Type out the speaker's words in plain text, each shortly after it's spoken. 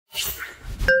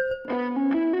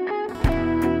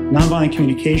Nonviolent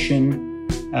communication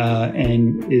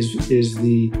and is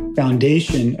the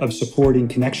foundation of supporting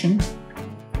connection,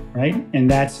 right?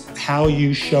 And that's how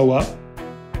you show up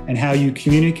and how you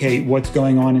communicate what's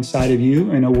going on inside of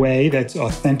you in a way that's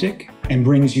authentic and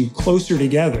brings you closer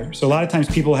together. So a lot of times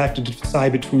people have to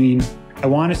decide between, I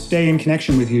want to stay in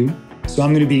connection with you, so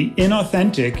I'm going to be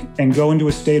inauthentic and go into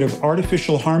a state of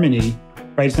artificial harmony,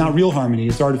 right? It's not real harmony,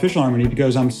 it's artificial harmony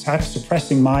because I'm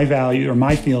suppressing my value or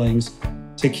my feelings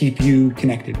to keep you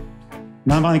connected.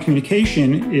 Nonviolent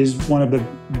communication is one of the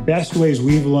best ways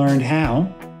we've learned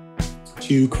how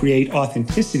to create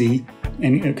authenticity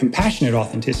and compassionate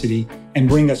authenticity and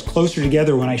bring us closer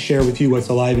together when I share with you what's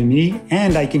alive in me,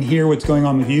 and I can hear what's going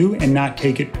on with you and not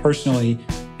take it personally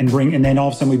and then all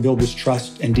of a sudden we build this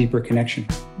trust and deeper connection.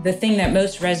 The thing that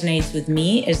most resonates with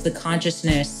me is the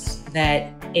consciousness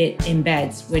that it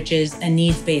embeds, which is a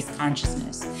needs-based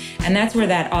consciousness. And that's where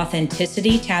that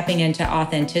authenticity, tapping into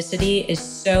authenticity, is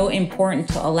so important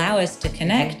to allow us to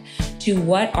connect to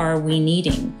what are we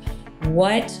needing?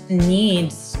 What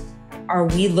needs are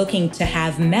we looking to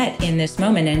have met in this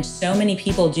moment? And so many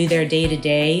people do their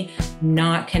day-to-day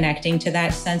not connecting to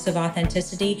that sense of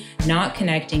authenticity, not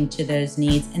connecting to those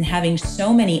needs, and having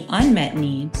so many unmet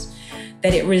needs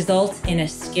that it results in a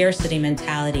scarcity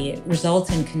mentality. It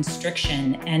results in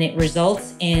constriction, and it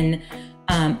results in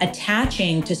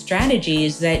attaching to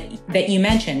strategies that you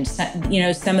mentioned.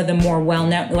 Some of the more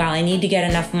well-known, well, I need to get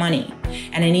enough money,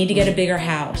 and I need to get a bigger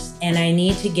house, and I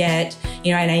need to get,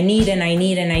 and I need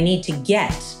to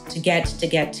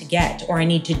get, or I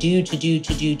need to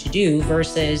do,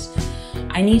 versus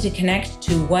I need to connect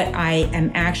to what I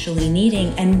am actually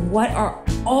needing and what are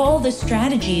all the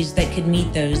strategies that could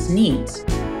meet those needs.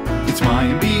 It's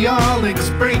Mayim Bialik's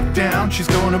breakdown. She's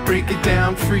gonna break it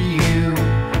down for you,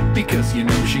 because you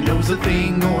know she knows a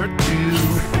thing or two.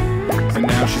 And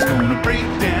now she's gonna break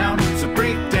down, it's a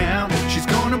breakdown. She's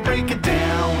gonna break it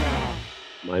down.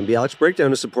 Mayim Bialik's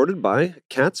breakdown is supported by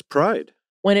Cat's Pride.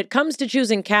 When it comes to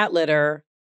choosing cat litter,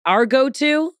 our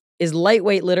go-to is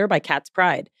Lightweight Litter by Cat's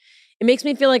Pride. It makes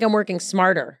me feel like I'm working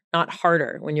smarter, not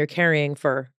harder, when you're caring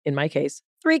for, in my case,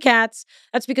 3 cats.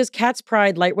 That's because Cat's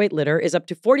Pride Lightweight Litter is up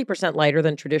to 40% lighter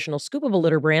than traditional scoopable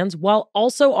litter brands, while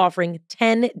also offering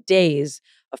 10 days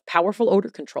of powerful odor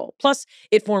control. Plus,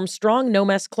 it forms strong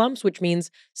no-mess clumps, which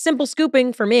means simple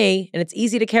scooping for me, and it's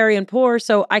easy to carry and pour,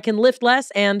 so I can lift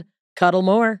less and cuddle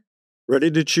more.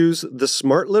 Ready to choose the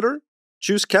smart litter?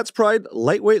 Choose Cat's Pride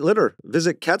Lightweight Litter.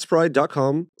 Visit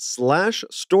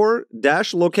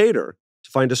catspride.com/store-locator to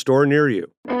find a store near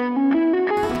you.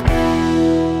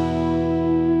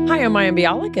 Hi, I'm Mayim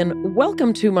Bialik, and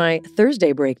welcome to my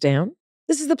Thursday Breakdown.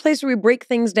 This is the place where we break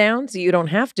things down so you don't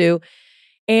have to.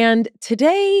 And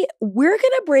today, we're going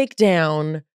to break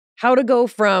down how to go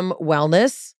from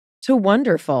wellness to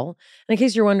wonderful. And in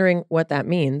case you're wondering what that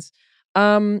means,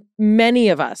 many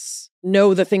of us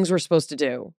know the things we're supposed to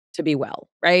do to be well,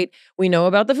 right? We know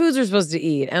about the foods we're supposed to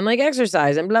eat and like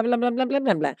exercise and blah, blah, blah, blah, blah,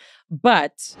 blah, blah.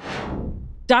 But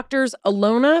doctors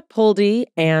Alona Pulde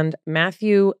and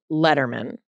Matthew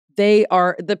Lederman, they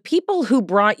are the people who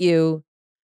brought you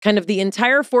kind of the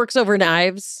entire Forks Over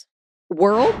Knives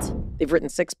world. They've written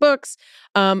 6 books.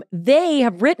 They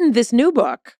have written this new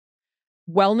book,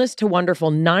 Wellness to Wonderful,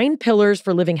 9 Pillars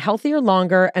for Living Healthier,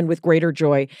 Longer, and with Greater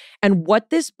Joy. And what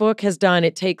this book has done,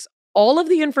 it takes all of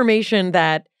the information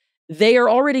that they are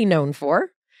already known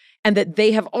for and that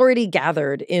they have already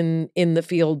gathered in the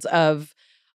fields of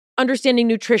understanding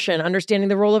nutrition, understanding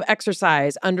the role of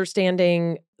exercise,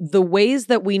 understanding the ways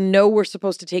that we know we're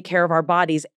supposed to take care of our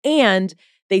bodies. And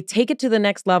they take it to the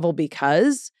next level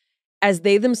because, as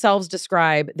they themselves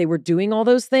describe, they were doing all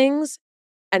those things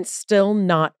and still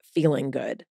not feeling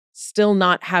good, still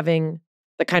not having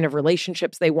the kind of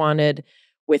relationships they wanted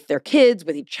with their kids,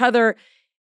 with each other.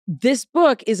 This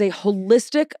book is a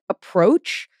holistic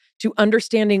approach to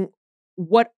understanding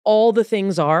what all the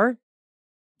things are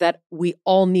that we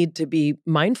all need to be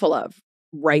mindful of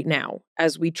right now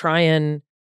as we try and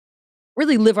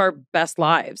really live our best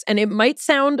lives. And it might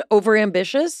sound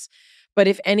overambitious, but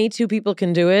if any 2 people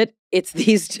can do it, it's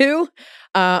these 2.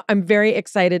 I'm very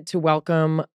excited to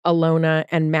welcome Alona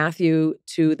and Matthew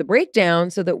to the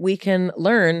breakdown so that we can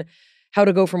learn how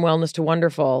to go from wellness to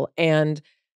wonderful. And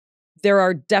there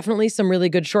are definitely some really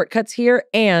good shortcuts here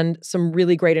and some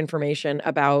really great information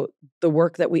about the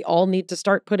work that we all need to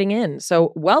start putting in.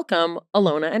 So welcome,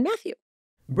 Alona and Matthew.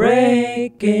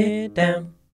 Break it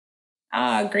down.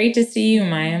 Great to see you,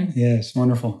 Mayim. Yes,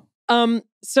 wonderful.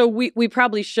 So we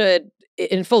probably should,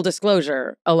 in full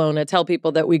disclosure, Alona, tell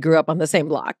people that we grew up on the same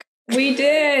block. We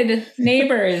did.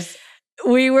 Neighbors.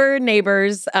 We were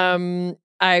neighbors.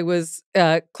 I was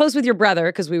close with your brother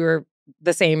because we were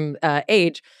the same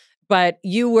age, but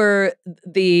you were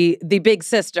the big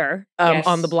sister Yes.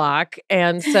 on the block.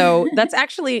 And so that's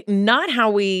actually not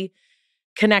how we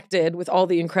connected with all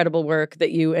the incredible work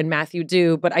that you and Matthew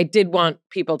do. But I did want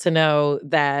people to know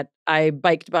that I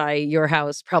biked by your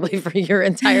house probably for your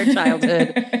entire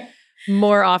childhood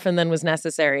more often than was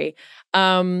necessary.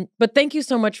 But thank you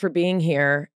so much for being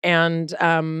here. And,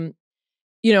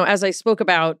 as I spoke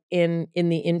about in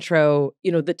the intro,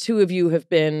 the two of you have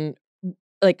been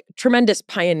like tremendous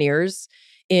pioneers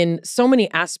in so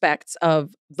many aspects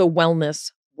of the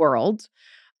wellness world.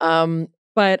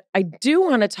 But I do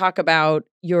want to talk about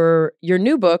your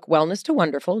new book, Wellness to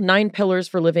Wonderful, 9 Pillars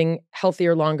for Living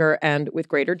Healthier, Longer, and with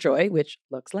Greater Joy, which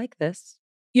looks like this.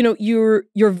 You're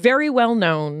very well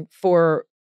known for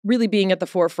really being at the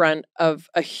forefront of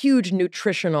a huge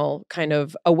nutritional kind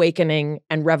of awakening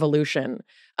and revolution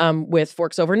with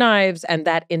Forks Over Knives and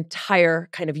that entire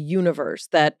kind of universe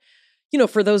that,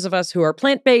 for those of us who are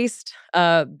plant-based,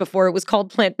 before it was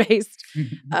called plant-based,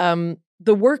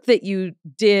 the work that you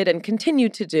did and continue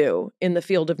to do in the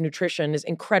field of nutrition is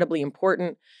incredibly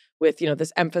important with,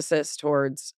 this emphasis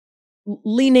towards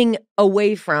leaning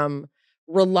away from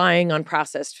relying on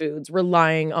processed foods,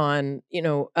 relying on,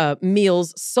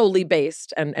 meals solely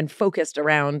based and focused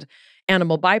around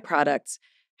animal byproducts.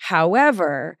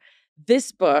 However,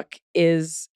 this book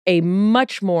is a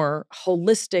much more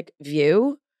holistic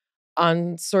view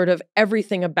on sort of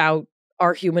everything about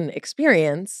our human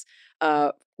experience,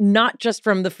 not just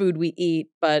from the food we eat,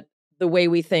 but the way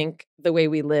we think, the way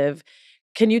we live.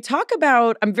 Can you talk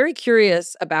about, I'm very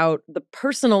curious about the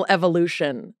personal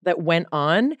evolution that went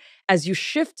on as you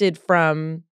shifted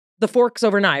from the Forks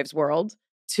Over Knives world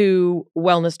to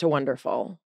Wellness to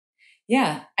Wonderful?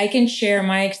 Yeah, I can share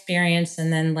my experience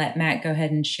and then let Matt go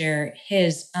ahead and share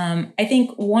his. I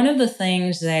think one of the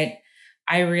things that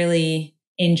I really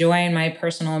enjoy in my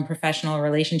personal and professional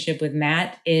relationship with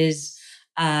Matt is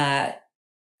a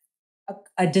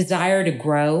desire to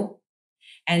grow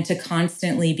and to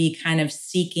constantly be kind of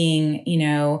seeking,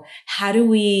 how do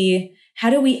we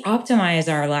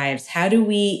optimize our lives? How do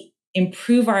we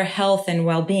improve our health and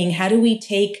well-being? How do we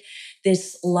take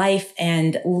this life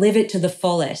and live it to the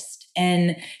fullest?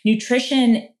 And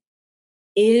nutrition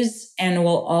is and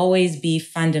will always be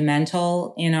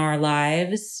fundamental in our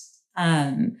lives.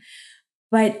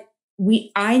 But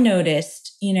I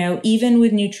noticed, even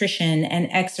with nutrition and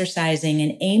exercising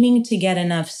and aiming to get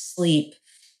enough sleep,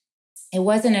 it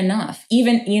wasn't enough.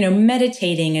 Even,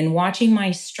 meditating and watching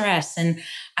my stress, and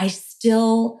I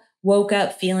still woke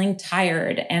up feeling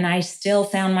tired, and I still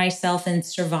found myself in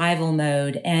survival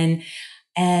mode and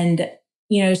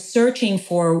searching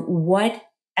for what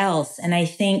else. And I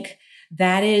think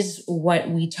that is what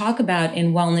we talk about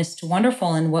in Wellness to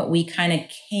Wonderful, and what we kind of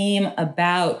came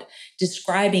about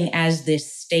describing as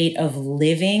this state of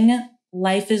living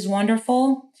life is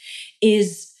wonderful,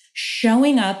 is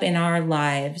showing up in our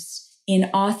lives in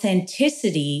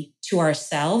authenticity to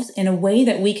ourselves in a way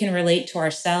that we can relate to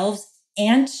ourselves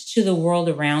and to the world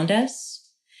around us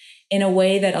in a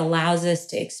way that allows us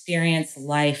to experience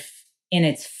life in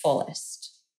its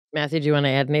fullest. Matthew, do you want to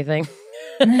add anything?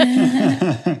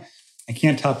 I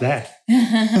can't top that.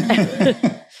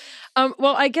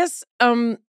 Well, I guess,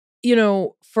 for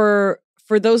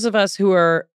those of us who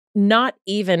are not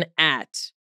even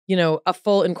at, a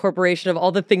full incorporation of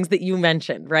all the things that you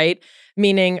mentioned, right?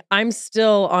 Meaning I'm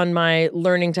still on my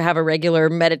learning to have a regular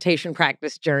meditation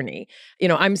practice journey.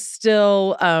 I'm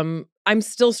still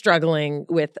struggling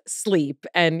with sleep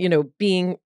and,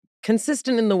 being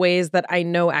consistent in the ways that I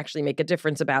know actually make a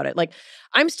difference about it. Like,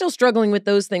 I'm still struggling with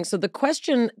those things. So the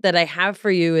question that I have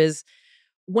for you is,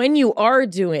 when you are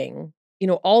doing,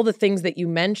 all the things that you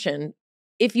mentioned,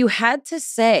 if you had to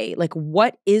say, like,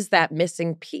 what is that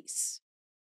missing piece?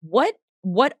 What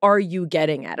are you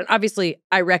getting at? And obviously,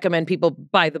 I recommend people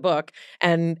buy the book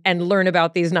and learn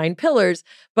about these 9 pillars.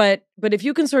 But if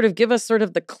you can sort of give us sort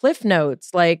of the cliff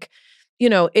notes, like,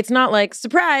 it's not like,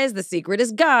 surprise, the secret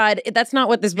is God. That's not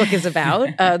what this book is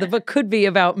about. The book could be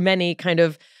about many kind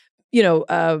of,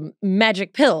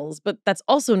 magic pills, but that's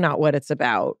also not what it's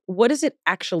about. What does it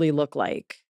actually look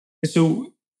like?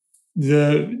 So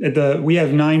we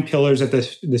have 9 pillars. At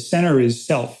the center is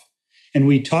self. And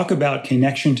we talk about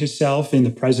connection to self in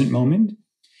the present moment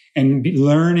and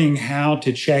learning how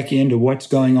to check into what's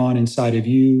going on inside of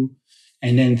you.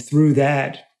 And then through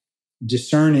that,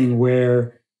 discerning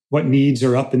what needs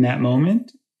are up in that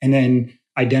moment, and then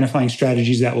identifying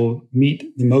strategies that will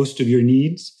meet the most of your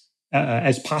needs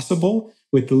as possible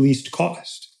with the least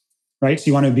cost, right? So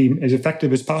you want to be as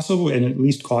effective as possible and at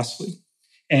least costly.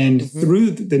 And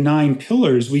through the 9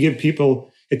 pillars, we give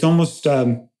people, it's almost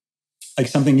like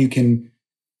something you can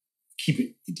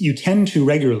you tend to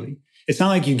regularly. It's not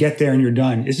like you get there and you're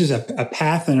done. This is a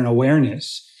path and an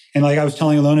awareness. And like I was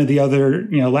telling Alona the other,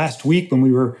 last week when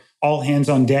we were all hands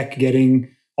on deck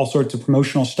getting all sorts of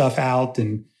promotional stuff out,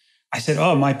 and I said,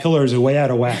 oh, my pillars are way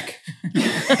out of whack.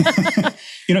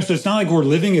 So it's not like we're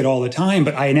living it all the time,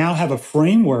 but I now have a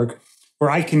framework where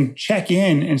I can check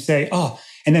in and say, oh,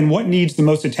 and then what needs the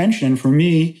most attention for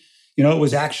me? It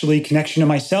was actually connection to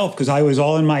myself, because I was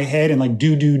all in my head and like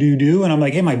do. And I'm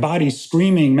like, hey, my body's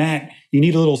screaming, Matt, you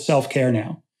need a little self-care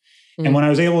now. And when I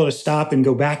was able to stop and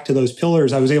go back to those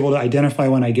pillars, I was able to identify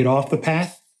when I get off the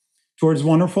path towards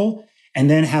wonderful, and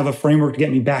then have a framework to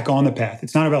get me back on the path.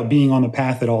 It's not about being on the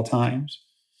path at all times.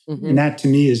 And that to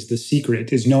me is the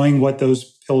secret, is knowing what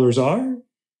those pillars are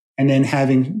and then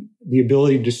having the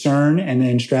ability to discern and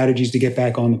then strategies to get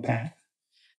back on the path.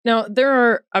 Now, there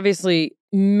are obviously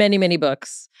many, many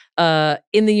books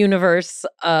in the universe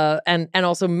and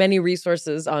also many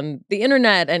resources on the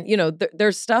internet. And,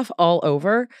 there's stuff all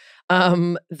over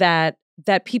that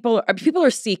people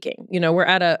are seeking. We're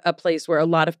at a place where a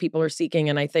lot of people are seeking.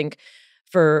 And I think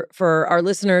for our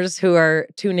listeners who are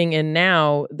tuning in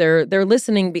now, they're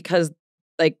listening because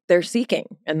like they're seeking.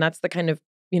 And that's the kind of,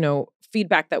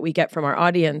 feedback that we get from our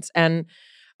audience. And,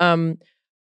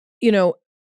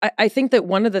 I think that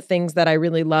one of the things that I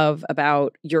really love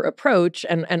about your approach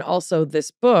and also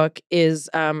this book is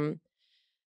a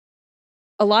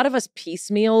lot of us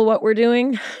piecemeal what we're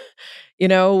doing.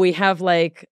 We have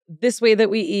like this way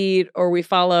that we eat, or we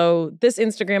follow this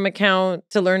Instagram account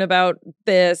to learn about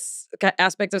this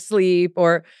aspect of sleep,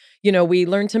 or, we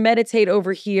learn to meditate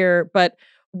over here. But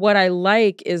what I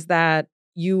like is that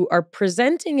you are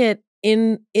presenting it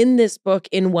in this book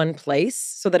in one place,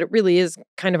 so that it really is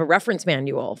kind of a reference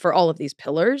manual for all of these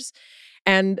pillars.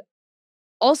 And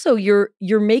also you're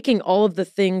making all of the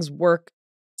things work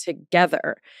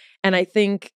together. And I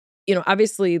think,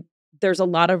 obviously there's a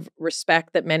lot of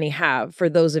respect that many have for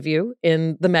those of you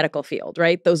in the medical field,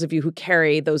 right? Those of you who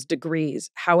carry those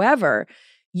degrees. However,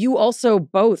 you also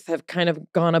both have kind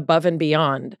of gone above and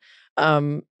beyond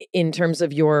in terms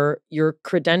of your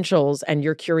credentials and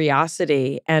your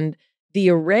curiosity and the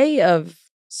array of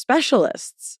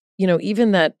specialists,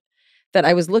 even that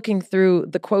I was looking through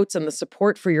the quotes and the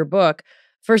support for your book.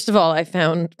 First of all, I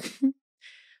found,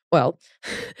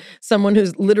 someone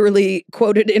who's literally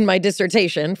quoted in my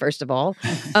dissertation, first of all.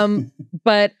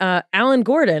 But Alan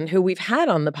Gordon, who we've had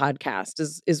on the podcast,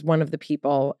 is one of the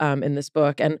people in this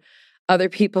book. And other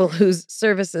people whose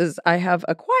services I have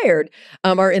acquired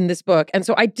are in this book. And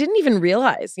so I didn't even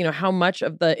realize, how much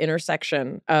of the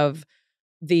intersection of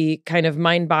the kind of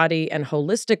mind, body, and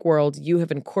holistic world you have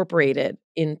incorporated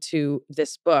into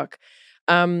this book.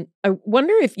 I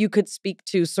wonder if you could speak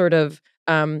to sort of,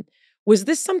 was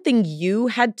this something you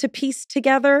had to piece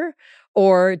together,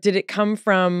 or did it come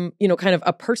from, kind of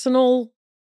a personal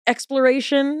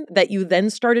exploration that you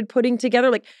then started putting together?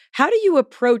 Like, how do you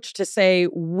approach to say,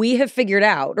 we have figured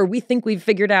out, or we think we've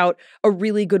figured out a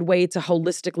really good way to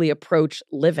holistically approach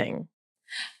living?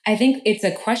 I think it's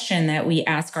a question that we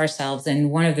ask ourselves.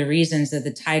 And one of the reasons that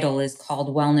the title is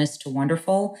called Wellness to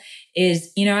Wonderful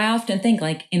is, I often think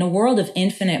like in a world of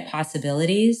infinite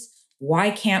possibilities,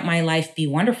 why can't my life be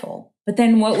wonderful? But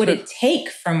then what would it take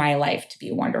for my life to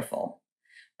be wonderful?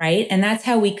 Right? And that's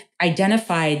how we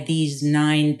identified these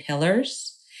 9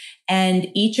 pillars.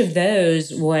 And each of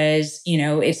those was,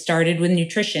 it started with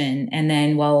nutrition. And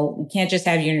then, we can't just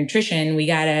have your nutrition. We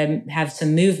got to have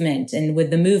some movement. And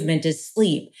with the movement is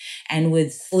sleep. And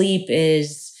with sleep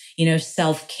is,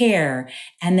 self-care.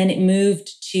 And then it moved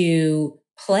to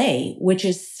play, which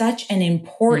is such an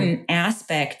important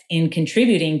aspect in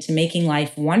contributing to making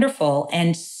life wonderful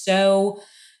and so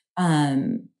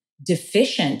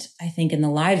deficient, I think, in the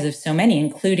lives of so many,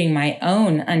 including my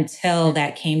own, until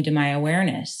that came to my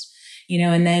awareness.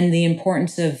 And then the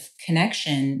importance of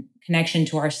connection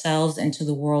to ourselves and to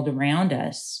the world around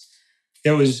us.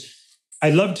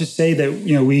 I'd love to say that,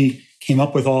 we came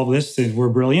up with all this and we're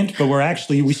brilliant, but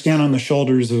we stand on the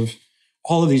shoulders of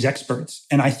all of these experts.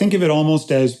 And I think of it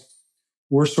almost as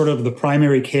we're sort of the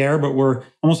primary care, but we're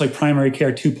almost like primary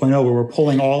care 2.0, where we're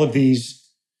pulling all of these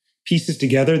pieces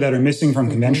together that are missing from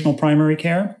conventional primary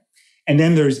care. And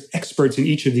then there's experts in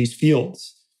each of these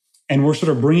fields. And we're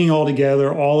sort of bringing all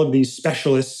together all of these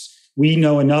specialists. We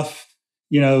know enough,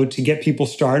 to get people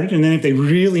started. And then if they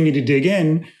really need to dig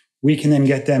in, we can then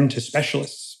get them to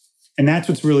specialists. And that's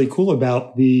what's really cool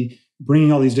about the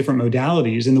bringing all these different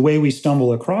modalities. And the way we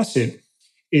stumble across it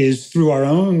is through our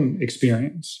own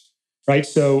experience, right?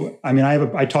 So, I mean,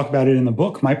 I talk about it in the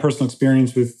book, my personal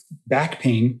experience with back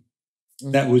pain.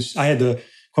 I had the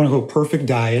quote unquote perfect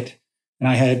diet, and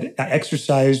I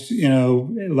exercised,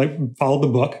 like followed the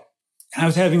book. And I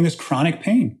was having this chronic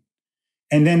pain.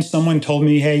 And then someone told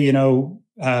me, hey, you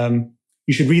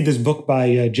should read this book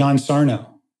by John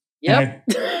Sarno. Yep.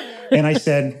 And I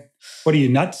said, what are you,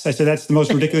 nuts? I said, that's the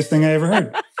most ridiculous thing I ever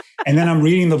heard. And then I'm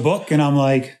reading the book and I'm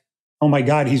like, oh my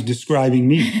God, he's describing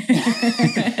me.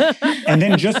 And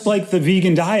then just like the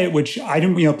vegan diet, which I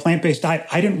didn't, plant-based diet,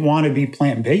 I didn't want to be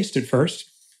plant-based at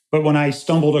first. But when I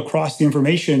stumbled across the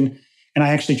information and I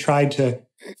actually tried to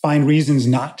find reasons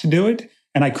not to do it,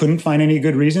 and I couldn't find any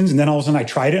good reasons. And then all of a sudden I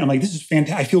tried it. I'm like, this is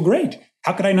fantastic. I feel great.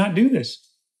 How could I not do this?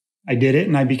 I did it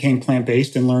and I became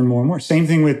plant-based and learned more and more. Same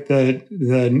thing with the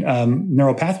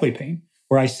neural pathway pain,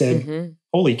 where I said,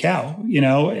 holy cow,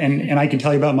 and I can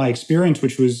tell you about my experience,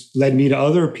 which led me to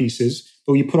other pieces,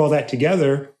 but we put all that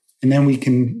together and then we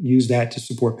can use that to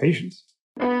support patients.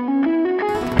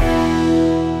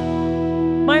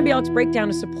 Mayim Bialik's breakdown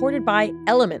is supported by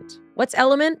Element. What's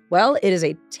Element? Well, it is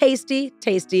a tasty,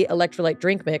 tasty electrolyte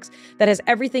drink mix that has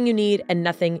everything you need and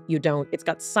nothing you don't. It's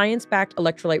got science-backed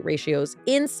electrolyte ratios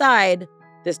inside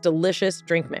this delicious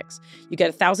drink mix. You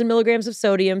get 1,000 milligrams of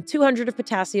sodium, 200 of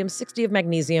potassium, 60 of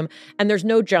magnesium, and there's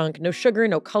no junk, no sugar,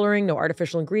 no coloring, no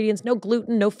artificial ingredients, no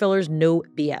gluten, no fillers, no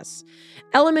BS.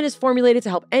 Element is formulated to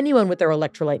help anyone with their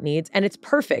electrolyte needs, and it's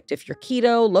perfect. If you're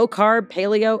keto, low carb,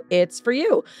 paleo, it's for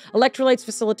you. Electrolytes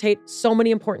facilitate so many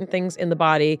important things in the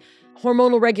body: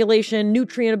 hormonal regulation,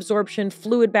 nutrient absorption,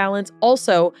 fluid balance.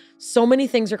 Also, so many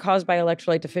things are caused by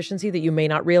electrolyte deficiency that you may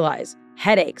not realize.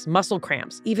 Headaches, muscle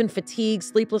cramps, even fatigue,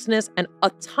 sleeplessness, and a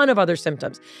ton of other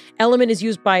symptoms. Element is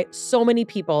used by so many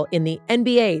people in the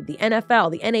NBA, the NFL,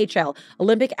 the NHL.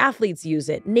 Olympic athletes use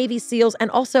it, Navy SEALs,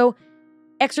 and also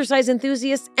exercise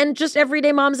enthusiasts and just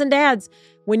everyday moms and dads.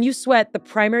 When you sweat, the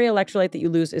primary electrolyte that you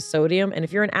lose is sodium. And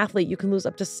if you're an athlete, you can lose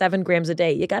up to 7 grams a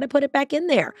day. You got to put it back in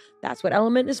there. That's what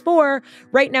Element is for.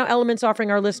 Right now, Element's offering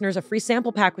our listeners a free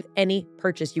sample pack with any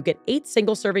purchase. You get 8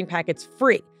 single serving packets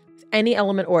free with any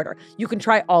Element order. You can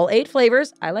try all 8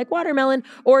 flavors. I like watermelon,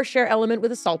 or share Element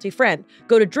with a salty friend.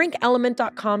 Go to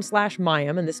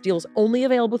drinkelement.com/Mayim, and this deal is only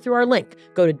available through our link.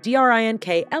 Go to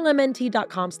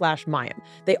drinklmnt.com/Mayim.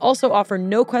 They also offer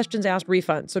no questions asked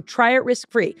refund, so try it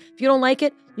risk-free. If you don't like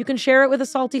it, you can share it with a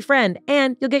salty friend,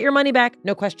 and you'll get your money back,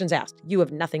 no questions asked. You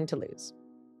have nothing to lose.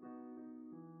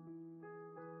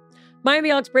 Mayim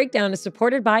Bialik's breakdown is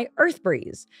supported by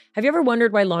Earthbreeze. Have you ever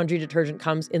wondered why laundry detergent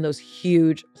comes in those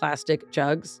huge plastic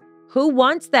jugs? Who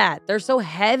wants that? They're so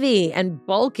heavy and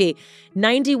bulky.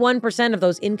 91% of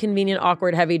those inconvenient,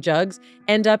 awkward, heavy jugs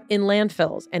end up in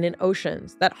landfills and in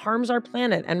oceans. That harms our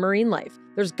planet and marine life.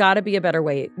 There's got to be a better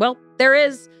way. Well, there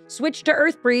is. Switch to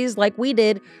Earthbreeze like we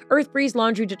did. Earthbreeze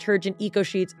laundry detergent eco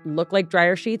sheets look like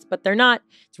dryer sheets, but they're not.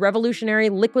 It's revolutionary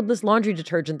liquidless laundry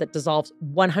detergent that dissolves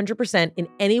 100% in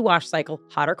any wash cycle,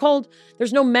 hot or cold.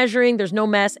 There's no measuring, there's no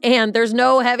mess, and there's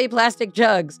no heavy plastic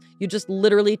jugs. You just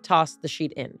literally toss the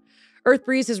sheet in.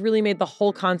 Earthbreeze has really made the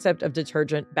whole concept of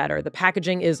detergent better. The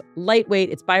packaging is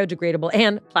lightweight, it's biodegradable,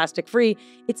 and plastic-free.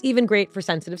 It's even great for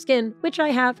sensitive skin, which I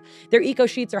have. Their eco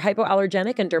sheets are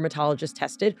hypoallergenic and dermatologist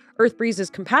tested. Earthbreeze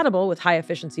is compatible with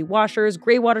high-efficiency washers,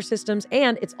 gray water systems,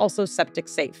 and it's also septic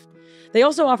safe. They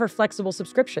also offer flexible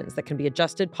subscriptions that can be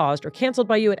adjusted, paused, or canceled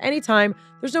by you at any time.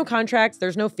 There's no contracts,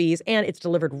 there's no fees, and it's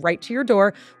delivered right to your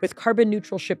door with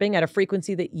carbon-neutral shipping at a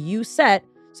frequency that you set,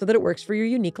 so that it works for your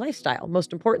unique lifestyle.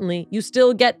 Most importantly, you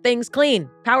still get things clean,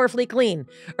 powerfully clean.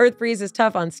 Earthbreeze is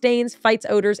tough on stains, fights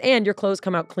odors, and your clothes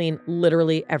come out clean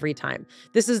literally every time.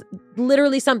 This is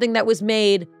literally something that was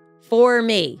made for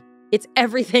me. It's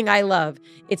everything I love.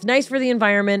 It's nice for the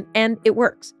environment, and it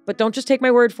works. But don't just take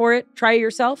my word for it. Try it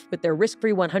yourself with their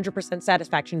risk-free 100%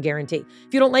 satisfaction guarantee.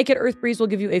 If you don't like it, Earthbreeze will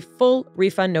give you a full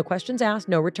refund, no questions asked,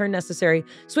 no return necessary.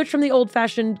 Switch from the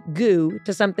old-fashioned goo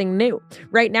to something new.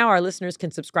 Right now, our listeners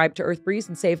can subscribe to Earthbreeze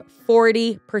and save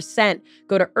 40%.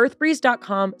 Go to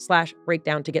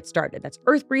earthbreeze.com/breakdown to get started. That's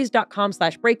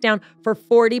earthbreeze.com/breakdown for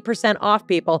 40% off,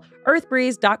 people.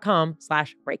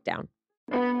 earthbreeze.com/breakdown.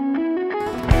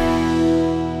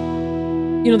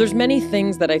 There's many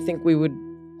things that I think we would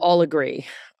all agree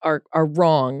are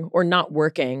wrong or not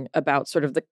working about sort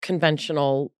of the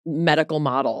conventional medical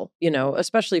model,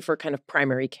 especially for kind of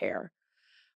primary care.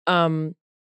 But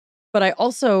I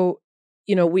also,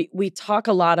 we talk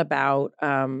a lot about,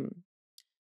 when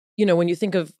you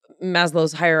think of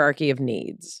Maslow's hierarchy of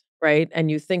needs, right? And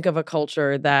you think of a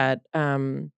culture that,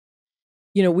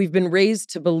 we've been raised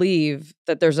to believe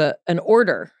that there's an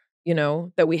order,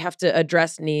 that we have to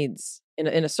address needs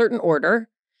in a certain order.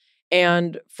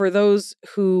 And for those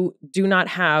who do not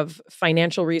have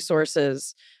financial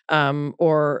resources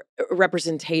or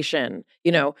representation,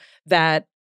 that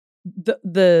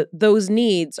those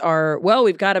needs are, well,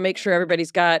 we've got to make sure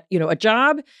everybody's got, a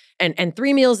job and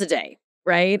 3 meals a day,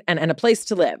 right? And a place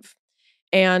to live.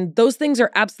 And those things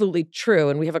are absolutely true.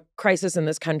 And we have a crisis in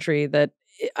this country that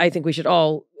I think we should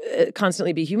all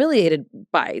constantly be humiliated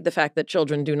by, the fact that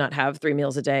children do not have 3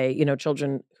 meals a day,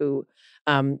 children who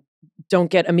don't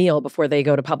get a meal before they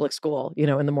go to public school,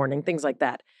 in the morning, things like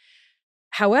that.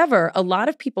 However, a lot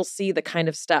of people see the kind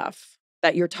of stuff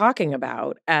that you're talking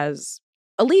about as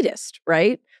elitist,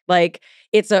 right? Like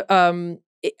it's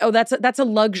that's a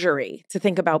luxury to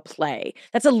think about play.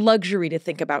 That's a luxury to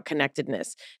think about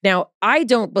connectedness. Now, I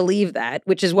don't believe that,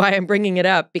 which is why I'm bringing it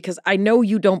up, because I know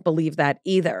you don't believe that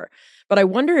either. But I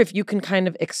wonder if you can kind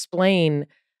of explain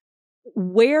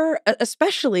where,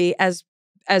 especially as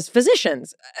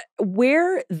physicians,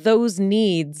 where those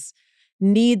needs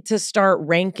need to start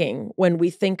ranking when we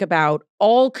think about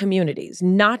all communities,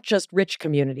 not just rich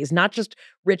communities, not just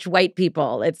rich white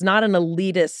people. It's not an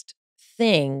elitist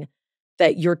thing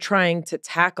that you're trying to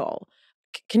tackle.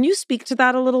 Can you speak to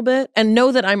that a little bit? And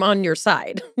know that I'm on your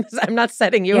side. I'm not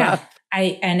setting you up.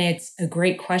 And it's a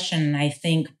great question. And I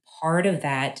think part of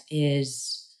that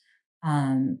is,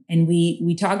 and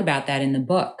we talk about that in the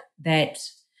book, that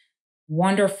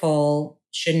wonderful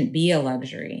shouldn't be a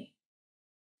luxury.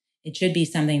 It should be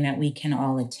something that we can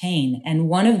all attain. And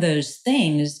one of those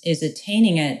things is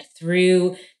attaining it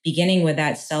through beginning with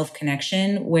that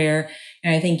self-connection where,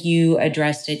 and I think you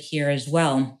addressed it here as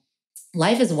well.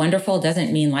 Life is wonderful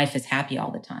doesn't mean life is happy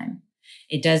all the time.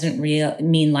 It doesn't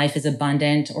mean life is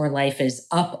abundant or life is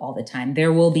up all the time.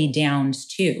 There will be downs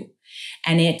too.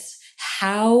 And it's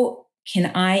how can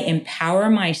I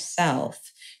empower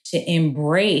myself to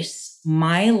embrace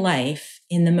my life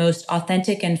in the most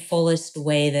authentic and fullest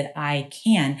way that I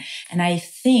can. And I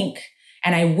think,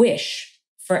 and I wish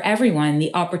for everyone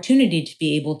the opportunity to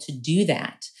be able to do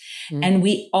that. Mm-hmm.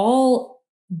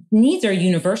 And needs are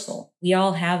universal. We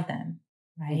all have them,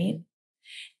 right? Mm-hmm.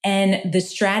 And the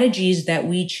strategies that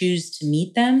we choose to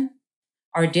meet them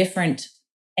are different.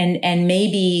 And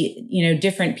maybe,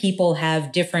 different people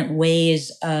have different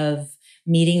ways of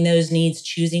meeting those needs,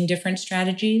 choosing different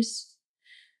strategies.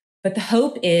 But the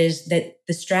hope is that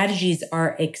the strategies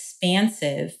are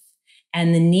expansive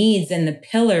and the needs and the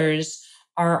pillars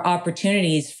are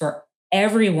opportunities for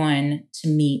everyone to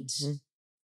meet mm-hmm.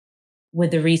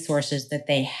 with the resources that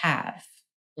they have.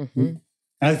 Mm-hmm.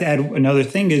 I'd like to add another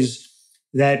thing is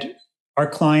that our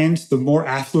clients, the more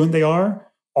affluent they are,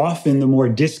 often the more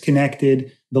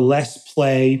disconnected, the less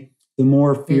play, the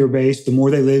more fear-based, the more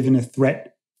they live in a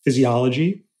threat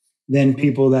physiology than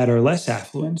people that are less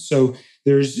affluent. So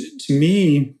to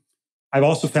me, I've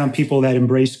also found people that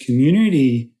embrace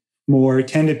community more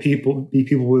tend to be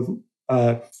people with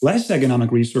less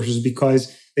economic resources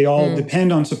because they all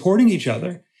depend on supporting each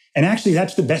other. And actually,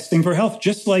 that's the best thing for health.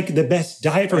 Just like the best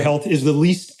diet for health is the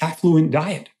least affluent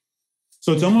diet.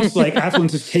 So it's almost like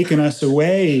affluence has taken us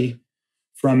away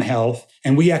from health.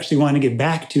 And we actually want to get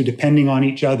back to depending on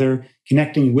each other,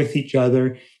 connecting with each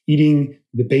other, eating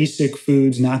the basic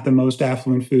foods, not the most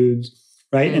affluent foods,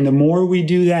 right? And the more we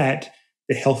do that,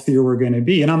 the healthier we're going to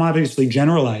be. And I'm obviously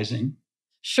generalizing.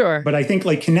 Sure. But I think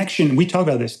like connection, we talk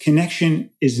about this, connection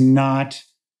is not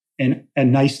a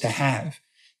nice to have.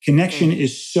 Connection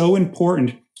is so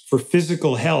important for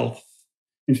physical health.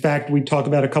 In fact, we talk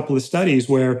about a couple of studies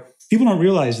where people don't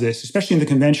realize this, especially in the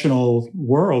conventional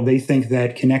world. They think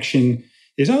that connection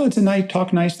is, it's a night,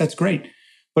 talk nice, that's great.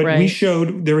 But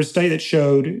there was a study that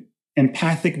showed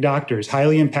empathic doctors,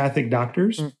 highly empathic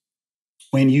doctors,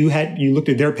 when you looked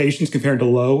at their patients compared to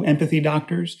low empathy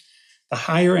doctors, the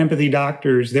higher empathy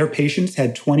doctors, their patients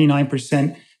had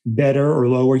 29% better or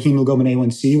lower hemoglobin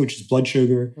A1C, which is blood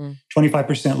sugar,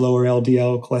 25% lower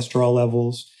LDL cholesterol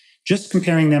levels, just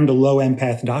comparing them to low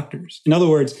empath doctors. In other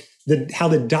words, how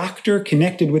the doctor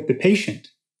connected with the patient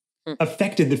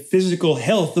affected the physical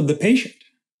health of the patient.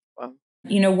 Wow.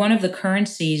 One of the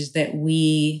currencies that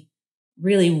we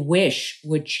really wish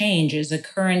would change is a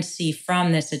currency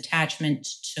from this attachment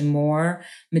to more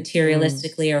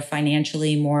materialistically or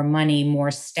financially, more money, more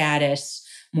status,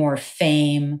 more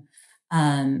fame,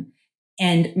 and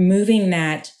moving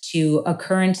that to a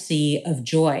currency of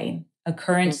joy, a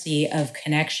currency of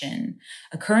connection,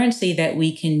 a currency that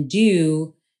we can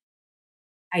do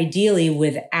ideally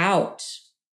without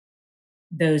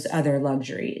those other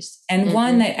luxuries. And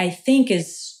one that I think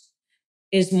is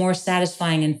more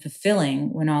satisfying and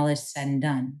fulfilling when all is said and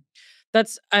done.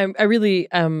 I really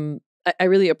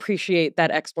appreciate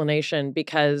that explanation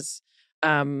because,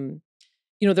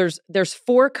 there's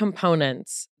four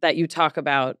components that you talk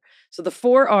about. So the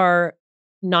four are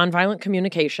nonviolent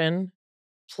communication,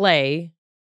 play,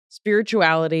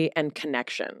 spirituality, and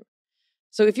connection.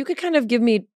 So if you could kind of give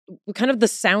me kind of the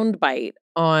soundbite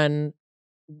on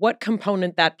what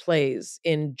component that plays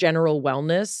in general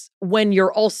wellness when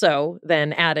you're also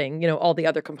then adding, all the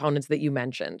other components that you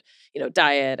mentioned,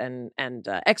 diet and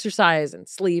exercise and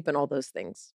sleep and all those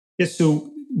things. Yes. So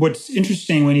what's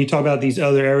interesting when you talk about these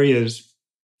other areas,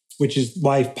 which is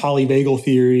why polyvagal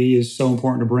theory is so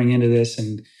important to bring into this,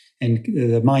 and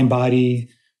the mind body,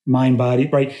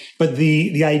 right? But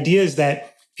the idea is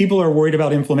that people are worried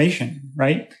about inflammation,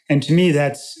 right? And to me,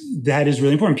 that is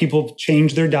really important. People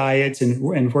change their diets and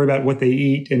worry about what they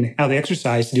eat and how they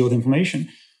exercise to deal with inflammation.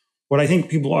 What I think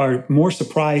people are more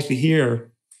surprised to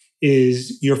hear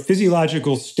is your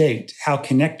physiological state,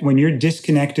 when you're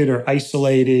disconnected or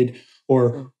isolated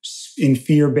or in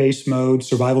fear-based mode,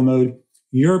 survival mode,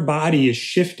 your body is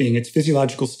shifting its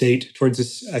physiological state towards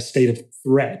a state of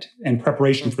threat and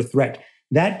preparation for threat.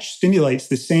 That stimulates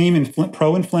the same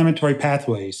pro-inflammatory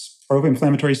pathways,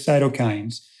 pro-inflammatory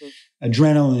cytokines,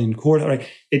 adrenaline, cortisol. Right?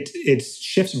 It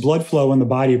shifts blood flow in the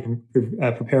body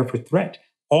to prepare for threat.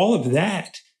 All of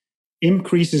that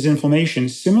increases inflammation,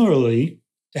 similarly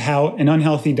to how an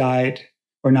unhealthy diet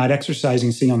or not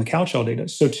exercising, sitting on the couch all day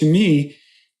does. So to me,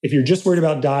 if you're just worried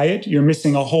about diet, you're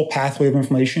missing a whole pathway of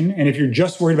inflammation. And if you're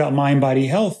just worried about mind-body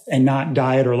health and not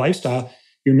diet or lifestyle,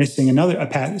 you're missing a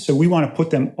path. So we want to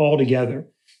put them all together.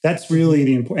 That's really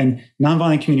the important. And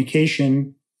nonviolent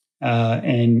communication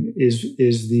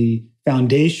is the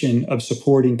foundation of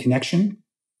supporting connection,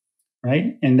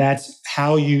 right? And that's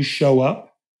how you show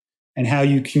up and how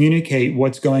you communicate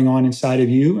what's going on inside of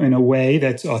you in a way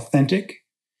that's authentic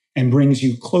and brings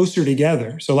you closer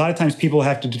together. So a lot of times people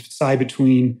have to decide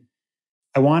between,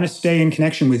 I want to stay in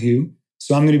connection with you,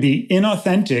 so I'm going to be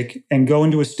inauthentic and go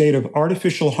into a state of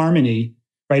artificial harmony,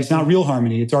 right? It's not real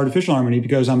harmony, it's artificial harmony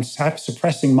because I'm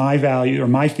suppressing my value or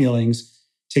my feelings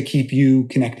to keep you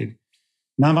connected.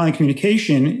 Nonviolent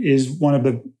communication is one of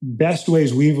the best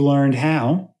ways we've learned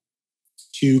how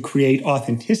to create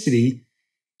authenticity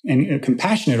and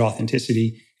compassionate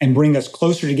authenticity and bring us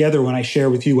closer together when I share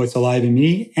with you what's alive in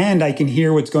me, and I can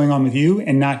hear what's going on with you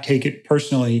and not take it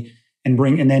personally and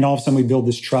then all of a sudden we build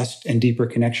this trust and deeper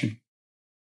connection.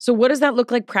 So what does that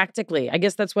look like practically? I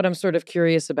guess that's what I'm sort of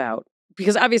curious about,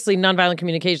 because obviously nonviolent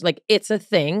communication, it's a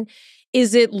thing.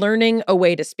 Is it learning a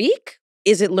way to speak?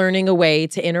 Is it learning a way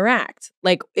to interact?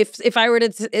 If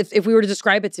we were to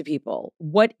describe it to people,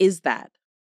 what is that?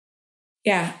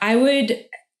 Yeah,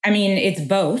 it's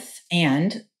both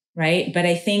and, right? But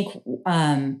I think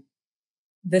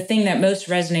the thing that most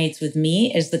resonates with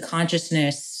me is the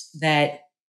consciousness that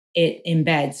it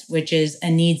embeds, which is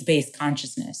a needs-based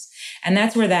consciousness. And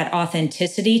that's where that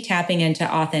authenticity, tapping into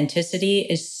authenticity,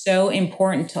 is so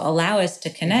important to allow us to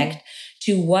connect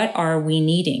to what are we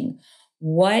needing?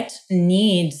 What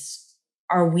needs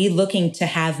are we looking to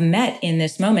have met in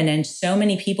this moment? And so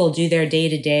many people do their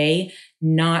day-to-day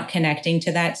not connecting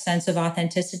to that sense of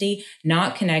authenticity,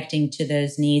 not connecting to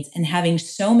those needs, and having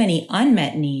so many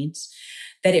unmet needs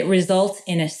that it results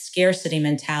in a scarcity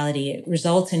mentality. It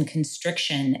results in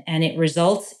constriction, and it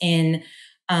results in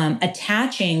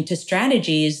attaching to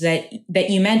strategies that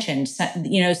you mentioned.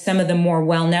 Some of the more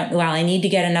well-known. Well, I need to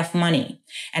get enough money,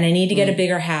 and I need to get a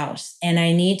bigger house, and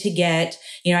I need to get,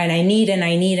 and I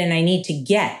need to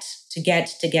get,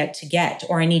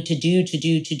 or I need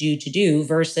to do,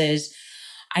 versus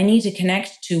I need to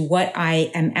connect to what I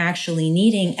am actually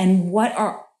needing and what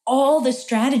are all the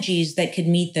strategies that could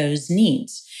meet those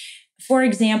needs. For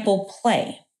example,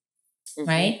 play,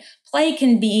 right? Play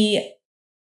can be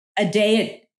a day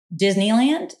at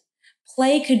Disneyland.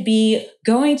 Play could be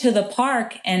going to the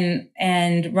park and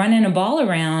running a ball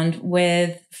around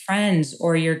with friends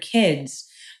or your kids.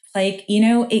 Play,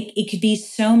 it could be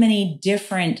so many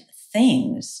different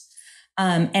things.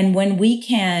 And when we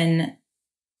can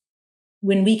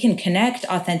connect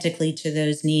authentically to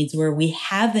those needs, where we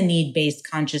have the need-based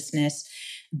consciousness,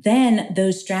 then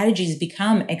those strategies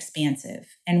become expansive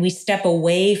and we step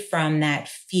away from that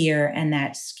fear and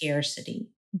that scarcity.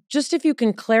 Just if you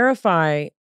can clarify,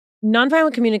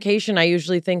 nonviolent communication I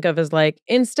usually think of as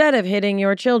instead of hitting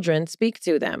your children, speak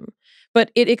to them.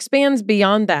 But it expands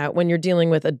beyond that when you're dealing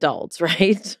with adults,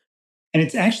 right? And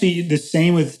it's actually the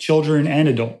same with children and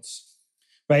adults,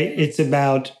 right? It's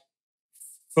about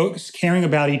folks caring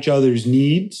about each other's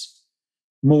needs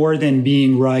more than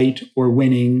being right or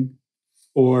winning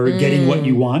or getting what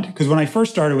you want. Because when I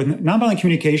first started with nonviolent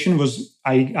communication,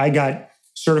 I got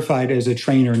certified as a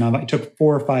trainer. It took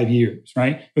 4 or 5 years,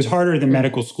 right? It was harder than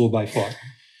medical school by far.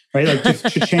 right? Like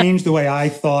to change the way I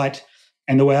thought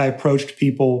and the way I approached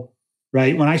people,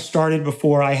 right? When I started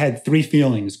before, I had 3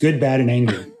 feelings, good, bad, and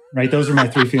angry, right? Those are my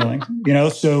 3 feelings,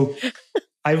 So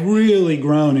I've really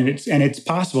grown, and it's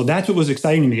possible. That's what was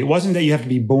exciting to me. It wasn't that you have to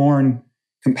be born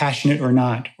compassionate or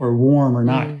not, or warm or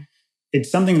not. It's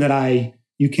something that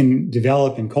you can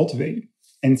develop and cultivate.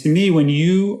 And to me, when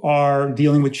you are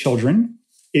dealing with children,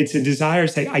 it's a desire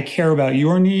to say, I care about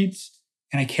your needs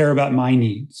and I care about my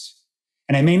needs.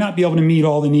 And I may not be able to meet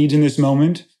all the needs in this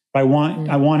moment, but I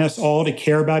want us all to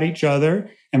care about each other.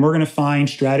 And we're going to find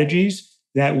strategies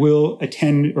that will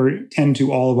tend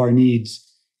to all of our needs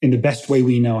in the best way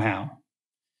we know how.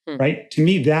 Right? To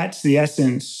me, that's the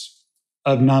essence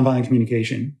of nonviolent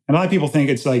communication. And a lot of people think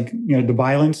it's like, the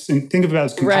violence, and think of it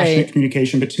as compassionate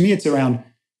communication. But to me, it's around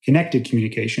connected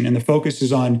communication. And the focus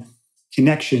is on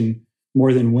connection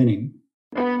more than winning.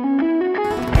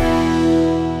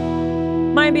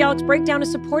 Mayim Bialik's breakdown is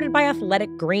supported by Athletic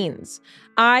Greens.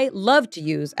 I love to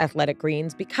use Athletic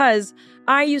Greens because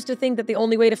I used to think that the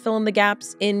only way to fill in the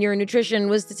gaps in your nutrition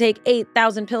was to take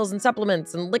 8,000 pills and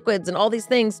supplements and liquids and all these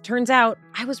things. Turns out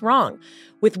I was wrong.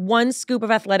 With 1 scoop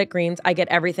of Athletic Greens, I get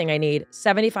everything I need.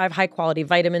 75 high-quality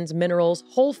vitamins, minerals,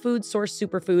 whole food source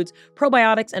superfoods,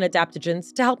 probiotics, and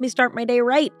adaptogens to help me start my day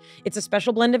right. It's a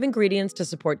special blend of ingredients to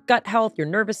support gut health, your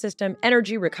nervous system,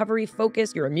 energy, recovery,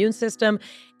 focus, your immune system,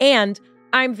 and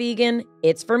I'm vegan,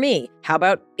 it's for me. How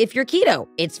about if you're keto?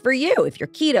 It's for you. If you're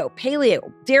keto, paleo,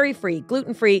 dairy-free,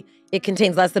 gluten-free, it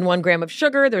contains less than 1 gram of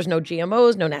sugar. There's no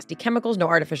GMOs, no nasty chemicals, no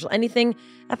artificial anything.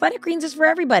 Athletic Greens is for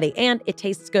everybody, and it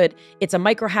tastes good. It's a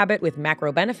micro habit with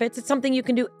macro benefits. It's something you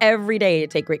can do every day to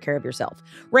take great care of yourself.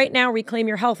 Right now, reclaim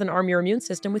your health and arm your immune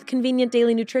system with convenient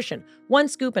daily nutrition. 1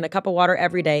 scoop and a cup of water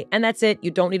every day, and that's it.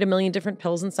 You don't need a million different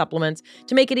pills and supplements.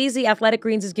 To make it easy, Athletic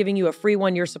Greens is giving you a free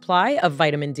 1-year supply of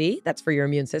vitamin D, that's for your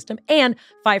immune system, and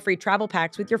 5 free travel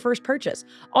packs with your first purchase.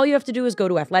 All you have to do is go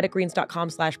to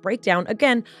athleticgreens.com/breakdown.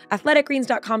 Again,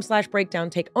 athleticgreens.com/breakdown.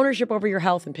 Take ownership over your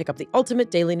health and pick up the ultimate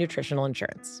daily nutritional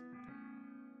insurance.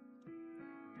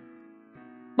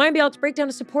 Mayim Bialik's breakdown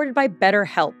is supported by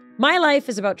BetterHelp. My life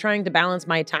is about trying to balance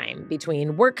my time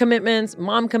between work commitments,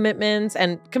 mom commitments,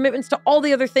 and commitments to all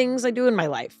the other things I do in my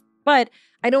life. But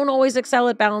I don't always excel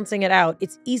at balancing it out.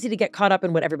 It's easy to get caught up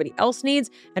in what everybody else needs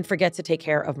and forget to take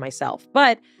care of myself.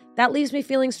 But that leaves me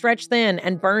feeling stretched thin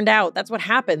and burned out. That's what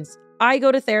happens. I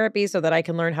go to therapy so that I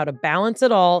can learn how to balance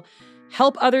it all,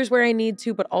 help others where I need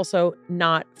to, but also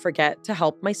not forget to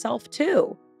help myself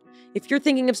too. If you're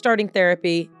thinking of starting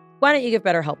therapy, why don't you give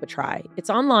BetterHelp a try? It's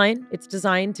online. It's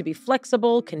designed to be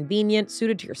flexible, convenient,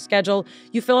 suited to your schedule.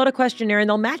 You fill out a questionnaire and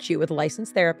they'll match you with a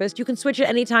licensed therapist. You can switch at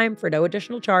any time for no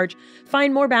additional charge.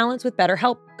 Find more balance with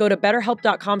BetterHelp. Go to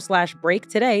betterhelp.com/break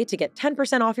today to get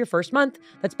 10% off your first month.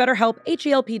 That's BetterHelp,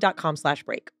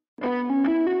 HELP.com/break.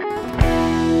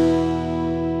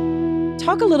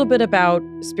 Talk a little bit about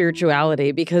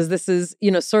spirituality, because this is,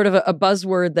 sort of a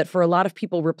buzzword that for a lot of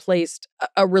people replaced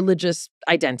a religious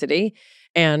identity.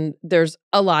 And there's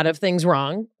a lot of things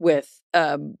wrong with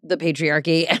the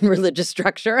patriarchy and religious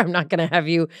structure. I'm not going to have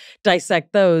you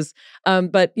dissect those.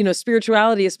 But,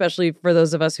 spirituality, especially for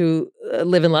those of us who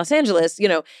live in Los Angeles,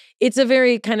 it's a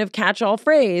very kind of catch-all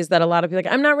phrase that a lot of people are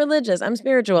like, I'm not religious, I'm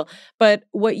spiritual. But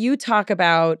what you talk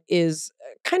about is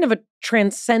kind of a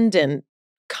transcendent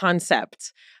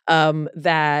concept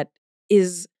that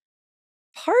is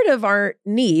part of our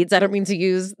needs. I don't mean to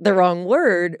use the wrong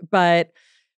word, but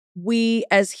we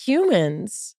as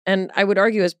humans, and I would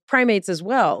argue as primates as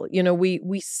well,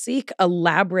 we seek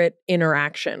elaborate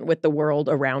interaction with the world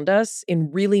around us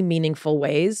in really meaningful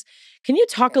ways. Can you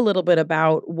talk a little bit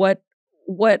about what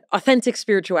authentic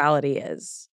spirituality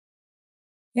is?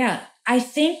 Yeah, I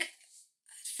think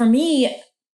for me,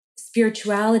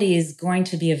 spirituality is going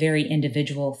to be a very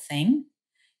individual thing.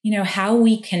 How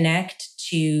we connect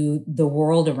to the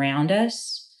world around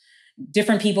us.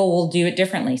 Different people will do it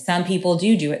differently. Some people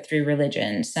do it through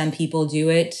religion. Some people do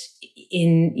it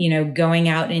in, going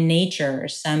out in nature.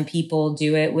 Some people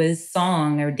do it with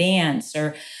song or dance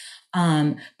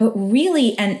but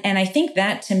really, and I think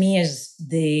that to me is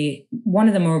one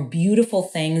of the more beautiful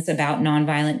things about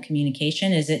nonviolent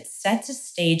communication is it sets a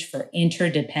stage for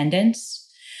interdependence,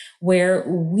 where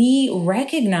we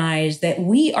recognize that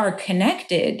we are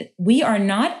connected. We are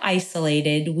not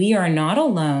isolated. We are not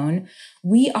alone.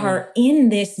 We are in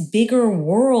this bigger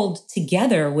world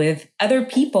together with other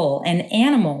people and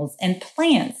animals and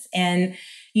plants and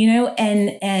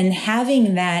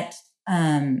having that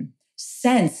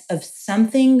sense of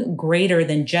something greater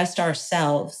than just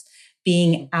ourselves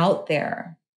being out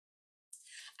there.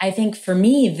 I think for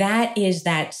me, that is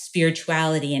that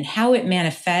spirituality, and how it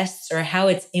manifests or how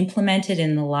it's implemented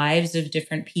in the lives of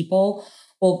different people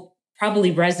will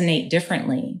probably resonate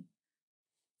differently.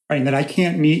 Right. And that I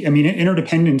can't meet. I mean,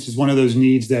 interdependence is one of those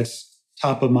needs that's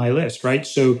top of my list, right?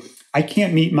 So I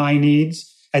can't meet my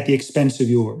needs at the expense of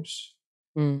yours.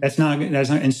 That's not,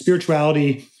 and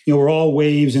spirituality, we're all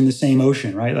waves in the same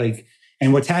ocean, right? Like,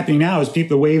 and what's happening now is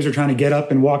the waves are trying to get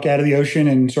up and walk out of the ocean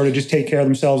and sort of just take care of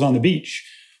themselves on the beach,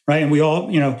 right? And we all,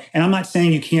 and I'm not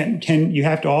saying you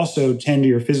have to also tend to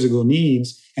your physical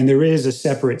needs, and there is a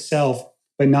separate self,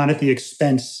 but not at the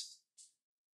expense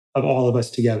of all of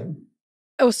us together.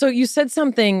 Oh, so you said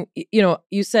something,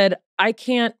 you said, I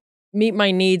can't meet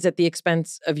my needs at the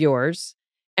expense of yours.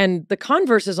 And the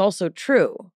converse is also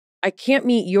true. I can't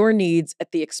meet your needs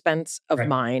at the expense of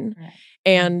mine. Right.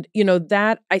 And,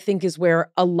 that I think is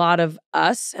where a lot of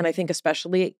us, and I think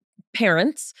especially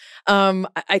parents,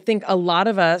 I think a lot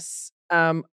of us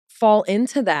fall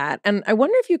into that. And I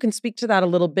wonder if you can speak to that a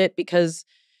little bit, because,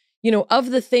 of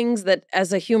the things that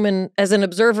as an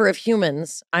observer of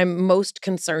humans, I'm most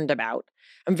concerned about.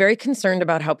 I'm very concerned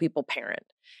about how people parent.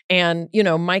 And,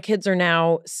 my kids are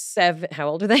now 7. How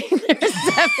old are they? They're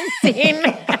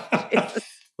 17.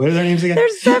 What are their names again? They're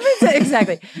 17.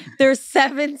 Exactly. They're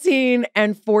 17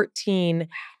 and 14.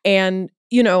 And,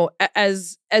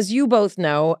 as you both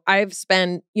know, I've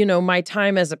spent, my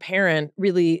time as a parent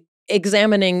really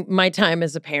examining my time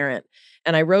as a parent.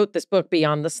 And I wrote this book,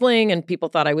 Beyond the Sling, and people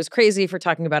thought I was crazy for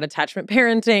talking about attachment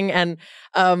parenting. And,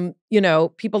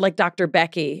 people like Dr.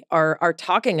 Becky are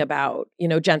talking about,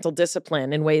 gentle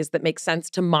discipline in ways that make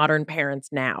sense to modern parents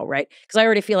now, right? Because I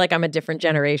already feel like I'm a different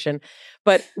generation.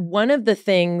 But one of the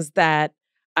things that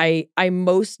I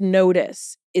most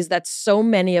notice is that so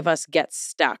many of us get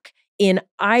stuck in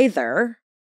either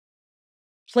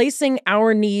placing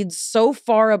our needs so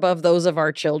far above those of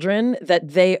our children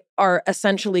that they are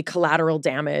essentially collateral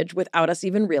damage without us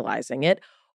even realizing it,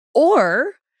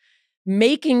 or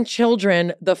making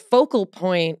children the focal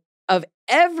point of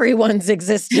everyone's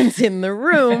existence in the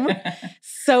room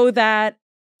so that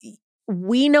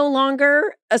we no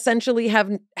longer essentially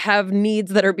have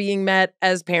needs that are being met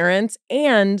as parents,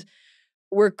 and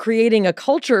we're creating a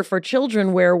culture for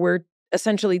children where we're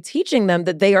essentially teaching them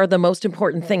that they are the most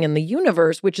important thing in the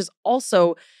universe, which is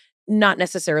also not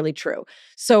necessarily true.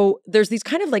 So there's these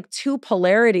kind of like two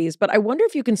polarities, but I wonder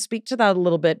if you can speak to that a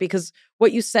little bit, because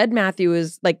what you said, Matthew,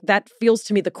 is like, that feels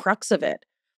to me the crux of it.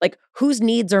 Like, whose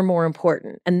needs are more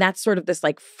important? And that's sort of this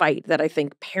like fight that I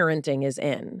think parenting is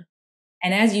in.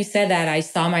 And as you said that, I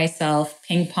saw myself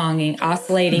ping-ponging,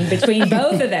 oscillating between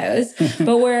both of those.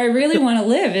 But where I really want to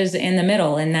live is in the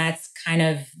middle. And that's kind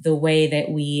of the way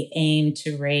that we aim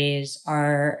to raise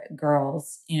our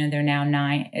girls. They're now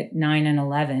 9 and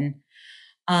 11.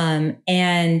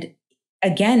 And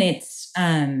again, it's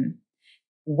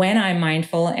when I'm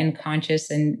mindful and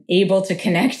conscious and able to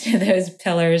connect to those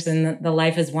pillars and the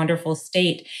life is wonderful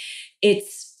state,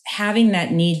 it's having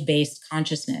that need-based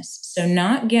consciousness. So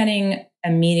not getting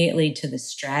immediately to the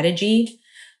strategy,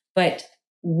 but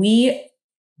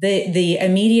the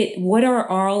immediate, what are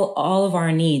all of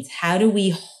our needs? How do we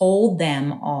hold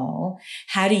them all?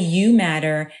 How do you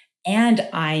matter and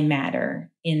I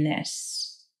matter in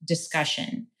this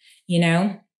discussion?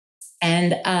 And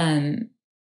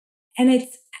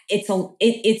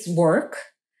it's work,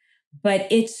 but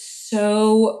it's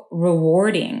so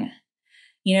rewarding,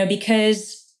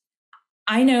 because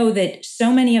I know that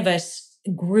so many of us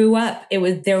grew up,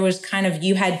 there was kind of,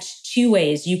 you had two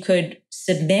ways. You could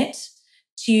submit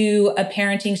to a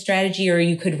parenting strategy, or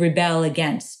you could rebel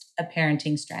against a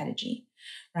parenting strategy,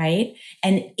 right?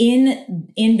 And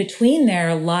in between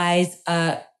there lies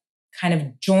a kind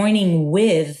of joining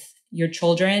with your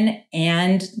children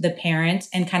and the parents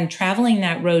and kind of traveling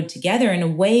that road together in a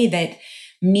way that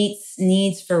meets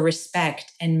needs for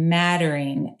respect and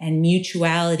mattering and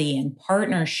mutuality and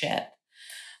partnership.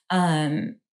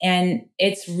 And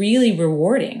it's really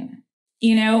rewarding.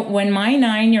 When my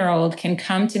 9-year-old can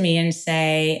come to me and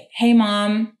say, "Hey,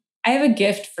 Mom, I have a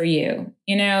gift for you.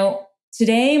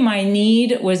 Today my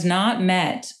need was not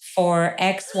met for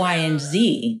X, Y, and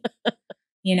Z."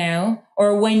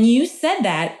 Or when you said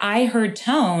that, I heard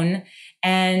tone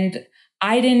and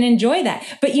I didn't enjoy that.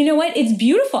 But you know what? It's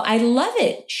beautiful. I love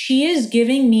it. She is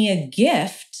giving me a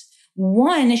gift.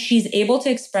 One, she's able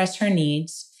to express her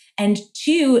needs. And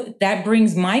two, that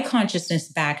brings my consciousness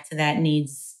back to that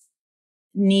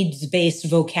needs-based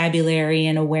vocabulary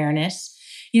and awareness.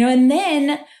 And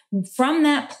then from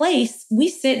that place, we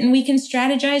sit and we can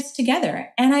strategize together.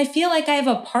 And I feel like I have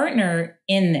a partner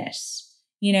in this,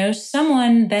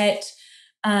 someone that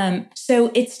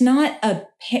So it's not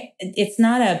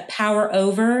a power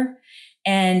over,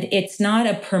 and it's not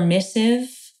a permissive,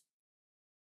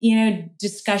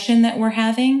 discussion that we're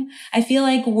having. I feel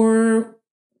like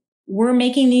we're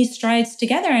making these strides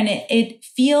together, and it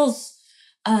feels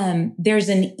there's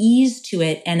an ease to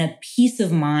it and a peace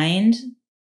of mind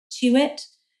to it,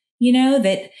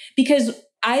 that because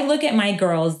I look at my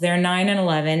girls, they're 9 and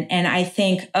 11, and I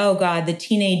think, oh God, the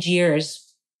teenage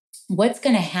years, what's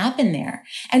going to happen there?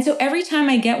 And so every time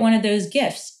I get one of those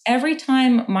gifts, every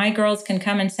time my girls can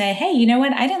come and say, hey, you know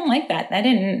what? I didn't like that. That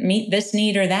didn't meet this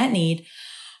need or that need.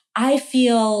 I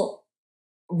feel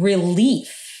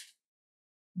relief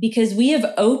because we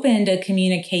have opened a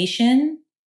communication,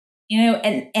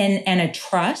 and a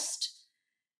trust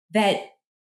that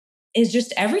is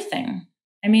just everything.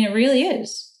 I mean, it really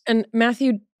is. And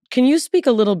Matthew, can you speak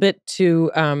a little bit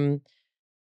to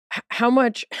how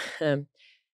much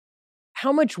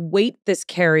weight this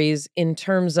carries in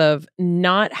terms of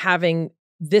not having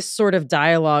this sort of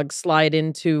dialogue slide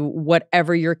into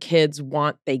whatever your kids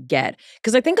want, they get?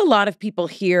 Because I think a lot of people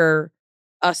hear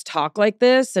us talk like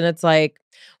this, and it's like,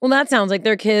 well, that sounds like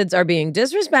their kids are being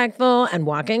disrespectful and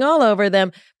walking all over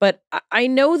them. But I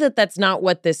know that that's not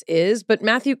what this is. But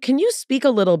Matthew, can you speak a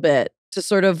little bit to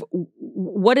sort of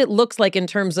what it looks like in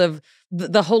terms of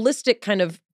the holistic kind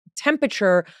of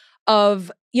temperature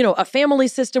of, a family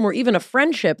system or even a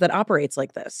friendship that operates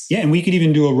like this? Yeah, and we could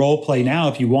even do a role play now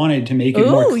if you wanted to make it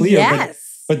more clear.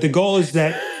 Yes. But the goal is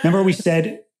that, remember we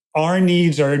said our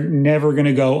needs are never going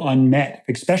to go unmet,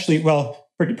 especially, for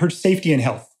safety and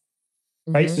health,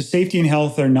 right? So safety and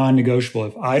health are non-negotiable.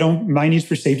 If my needs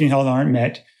for safety and health aren't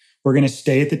met, we're going to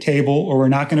stay at the table or we're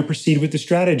not going to proceed with the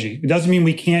strategy. It doesn't mean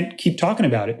we can't keep talking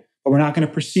about it, but we're not going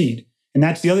to proceed. And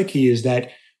that's the other key, is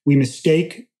that we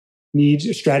mistake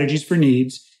strategies for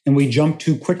needs, and we jump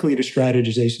too quickly to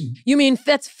strategization. You mean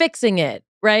that's fixing it,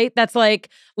 right? That's like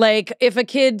if a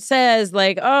kid says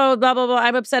like, oh, blah, blah, blah,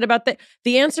 I'm upset about that.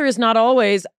 The answer is not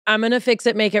always, I'm going to fix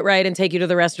it, make it right, and take you to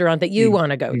the restaurant that you want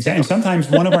to go to. And sometimes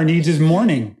one of our needs is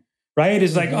mourning, right?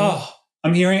 It's like, oh,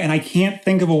 I'm hearing, and I can't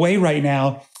think of a way right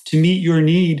now to meet your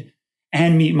need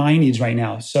and meet my needs right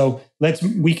now. So let's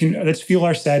feel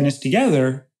our sadness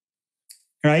together,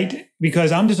 right?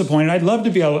 Because I'm disappointed. I'd love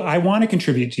to I want to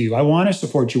contribute to you. I want to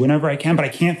support you whenever I can, but I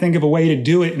can't think of a way to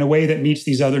do it in a way that meets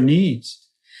these other needs.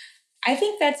 I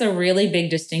think that's a really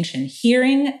big distinction.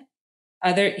 Hearing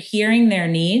their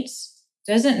needs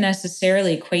doesn't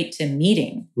necessarily equate to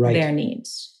meeting their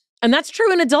needs. And that's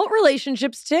true in adult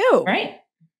relationships too. Right.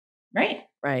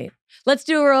 Let's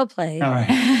do a role play. All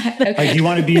right. Okay. Do you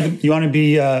want to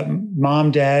be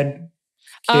mom, dad,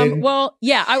 kid? Well,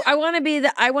 yeah, I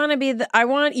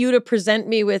want you to present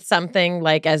me with something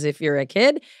like as if you're a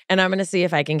kid, and I'm going to see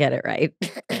if I can get it right.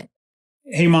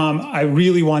 Hey, Mom, I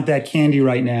really want that candy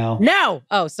right now. No.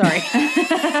 Oh, sorry.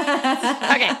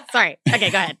 Okay, sorry. Okay,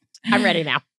 go ahead. I'm ready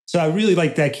now. So I really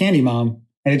like that candy, Mom,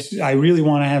 and I really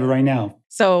want to have it right now.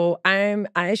 So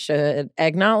I should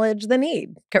acknowledge the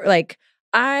need. Like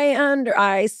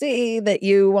I see that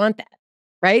you want that,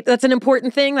 right? That's an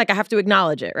important thing. Like I have to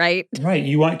acknowledge it, right? Right.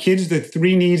 You want kids, the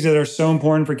 3 needs that are so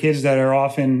important for kids that are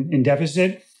often in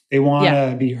deficit. They want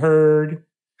to be heard.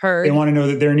 They want to know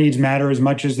that their needs matter as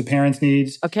much as the parents'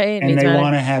 needs. Okay. And they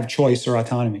want to have choice or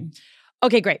autonomy.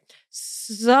 Okay, great.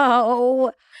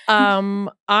 So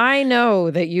I know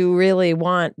that you really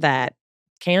want that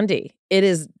candy. It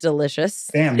is delicious.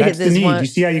 Damn, that's the need. You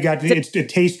see how you got it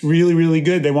tastes really, really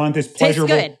good. They want this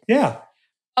pleasurable. Tastes good. Yeah.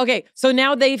 Okay, so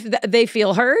now they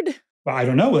feel heard? Well, I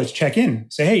don't know. Let's check in.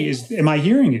 Say, hey, am I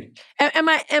hearing you? Am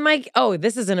I, oh,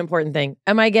 this is an important thing.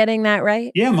 Am I getting that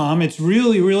right? Yeah, Mom, it's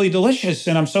really, really delicious.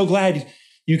 And I'm so glad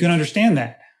you can understand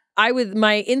that.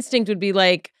 My instinct would be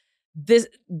like, this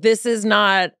is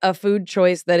not a food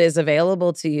choice that is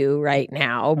available to you right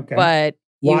now, but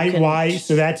why?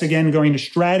 So that's again going to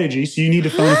strategy. So you need to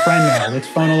phone a friend now. Let's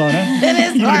phone Alona. It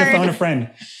is you hard. need to phone a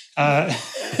friend.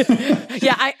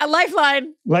 Yeah, a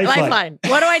lifeline. Lifeline.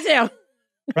 What do I do?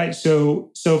 Right.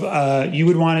 So you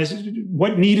would want to,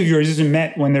 what need of yours isn't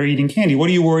met when they're eating candy? What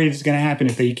are you worried is going to happen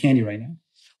if they eat candy right now?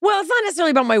 Well, it's not necessarily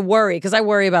about my worry, because I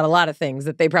worry about a lot of things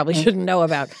that they probably shouldn't know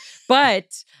about. But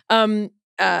let's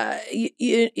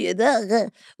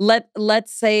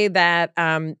say that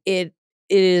it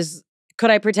is, could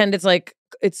I pretend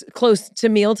it's close to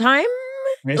mealtime?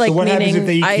 Okay, so what happens if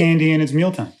they eat candy and it's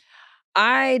mealtime?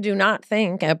 I do not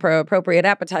think an appropriate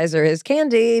appetizer is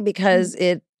candy, because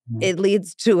it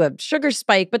leads to a sugar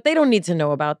spike, but they don't need to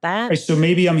know about that. Right, so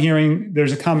maybe I'm hearing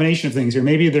there's a combination of things here.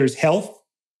 Maybe there's health.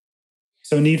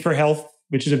 So need for health,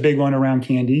 which is a big one around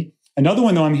candy. Another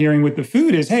one, though, I'm hearing with the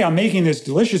food is, hey, I'm making this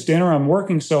delicious dinner. I'm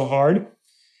working so hard.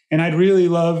 And I'd really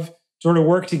love sort of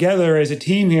work together as a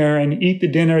team here and eat the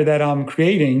dinner that I'm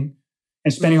creating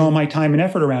and spending all my time and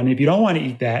effort around it. If you don't want to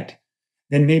eat that,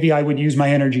 then maybe I would use my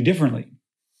energy differently.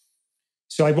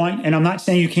 So and I'm not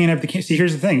saying you can't have the candy. See,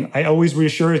 here's the thing. I always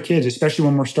reassure kids, especially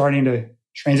when we're starting to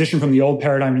transition from the old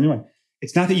paradigm to the new one.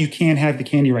 It's not that you can't have the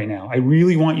candy right now. I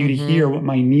really want you to hear what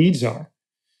my needs are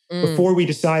before we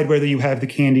decide whether you have the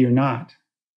candy or not.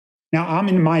 Now, I'm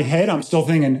in my head, I'm still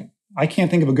thinking, I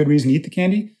can't think of a good reason to eat the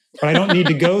candy, but I don't need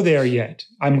to go there yet.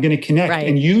 I'm going to connect. Right.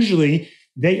 And usually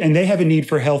they have a need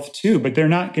for health too, but they're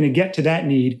not going to get to that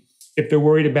need if they're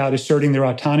worried about asserting their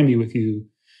autonomy with you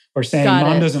or saying,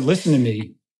 Mom doesn't listen to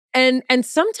me. And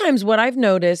sometimes what I've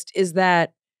noticed is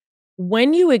that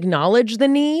when you acknowledge the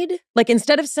need, like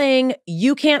instead of saying,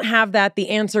 you can't have that, the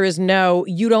answer is no,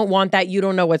 you don't want that, you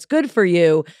don't know what's good for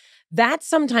you, that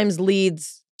sometimes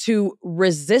leads to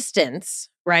resistance,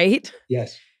 right?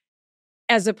 Yes.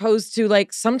 As opposed to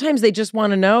like, sometimes they just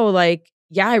want to know like,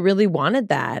 yeah, I really wanted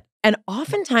that. And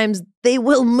oftentimes they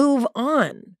will move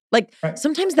on. Like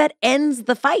sometimes that ends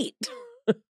the fight.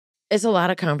 It's a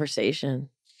lot of conversation.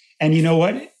 And you know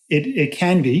what? It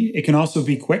can be. It can also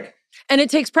be quick. And it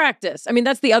takes practice. I mean,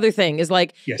 that's the other thing is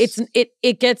like,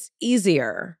 it gets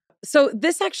easier. So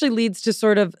this actually leads to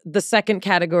sort of the second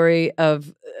category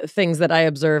of things that I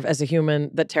observe as a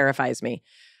human that terrifies me.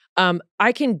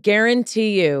 I can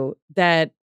guarantee you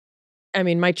that, I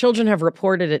mean, my children have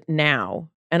reported it now,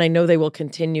 and I know they will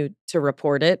continue to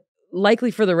report it,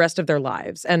 likely for the rest of their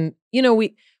lives. And, you know,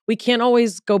 we can't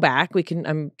always go back.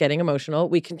 I'm getting emotional.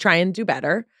 We can try and do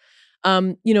better.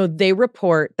 You know, they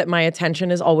report that my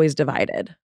attention is always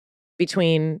divided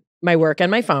between my work and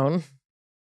my phone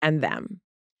and them.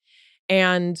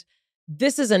 And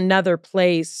this is another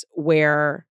place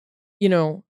where, you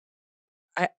know,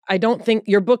 I don't think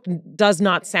your book does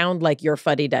not sound like your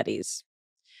fuddy-duddies.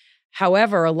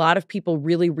 However, a lot of people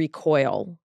really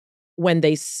recoil when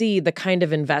they see the kind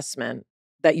of investment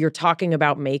that you're talking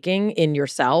about making in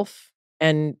yourself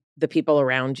and the people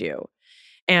around you.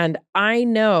 And I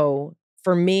know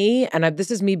for me, and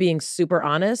this is me being super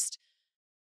honest,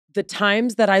 the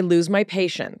times that I lose my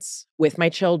patience with my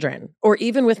children, or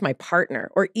even with my partner,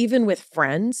 or even with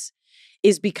friends,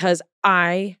 is because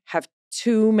I have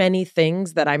too many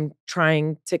things that I'm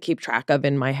trying to keep track of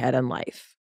in my head and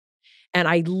life. And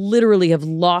I literally have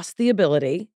lost the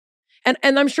ability. And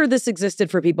I'm sure this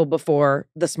existed for people before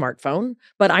the smartphone,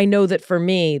 but I know that for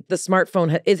me, the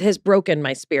smartphone, it has broken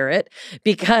my spirit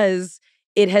because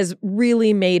it has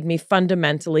really made me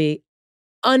fundamentally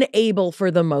unable,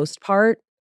 for the most part,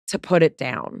 to put it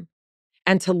down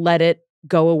and to let it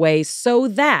go away, so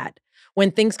that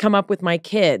when things come up with my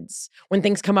kids, when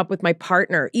things come up with my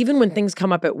partner, even when things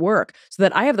come up at work, so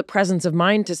that I have the presence of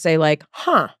mind to say like,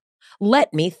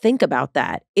 let me think about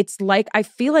that. It's like, I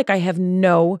feel like I have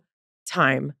no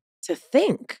time to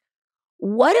think.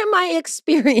 What am I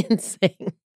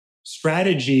experiencing?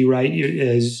 Strategy, right,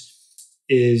 is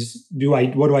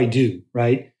what do I do,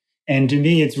 right? And to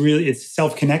me, it's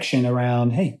self-connection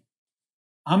around, hey,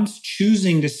 I'm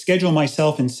choosing to schedule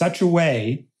myself in such a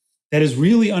way that is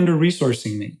really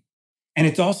under-resourcing me. And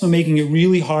it's also making it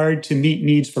really hard to meet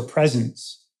needs for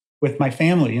presence with my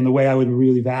family in the way I would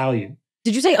really value.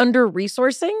 Did you say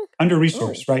under-resourcing?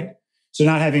 Under-resourced, right? So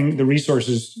not having the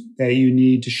resources that you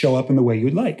need to show up in the way you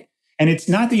would like. And it's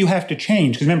not that you have to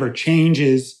change, because remember, change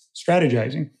is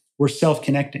strategizing. We're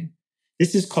self-connecting.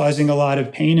 This is causing a lot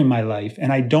of pain in my life,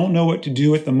 and I don't know what to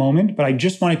do at the moment, but I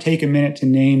just want to take a minute to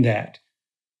name that,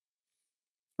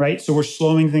 right? So we're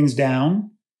slowing things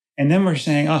down, and then we're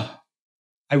saying,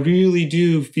 I really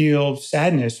do feel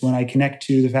sadness when I connect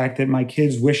to the fact that my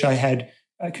kids wish I had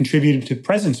contributed to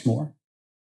presence more.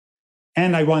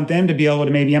 And I want them to be able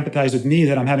to maybe empathize with me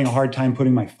that I'm having a hard time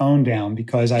putting my phone down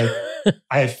because I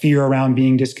have fear around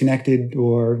being disconnected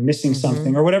or missing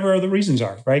something or whatever other reasons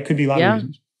are, right? Could be a lot of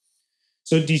reasons.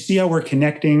 So do you see how we're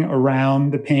connecting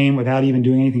around the pain without even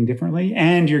doing anything differently?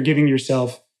 And you're giving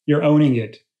yourself, you're owning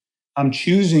it. I'm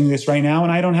choosing this right now,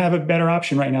 and I don't have a better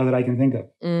option right now that I can think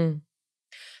of.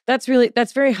 That's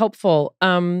very helpful.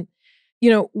 You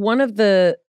know, one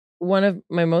of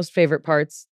my most favorite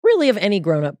parts really of any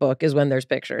grown-up book is when there's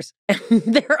pictures. And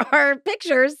there are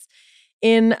pictures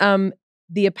in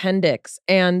the appendix.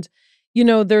 And, you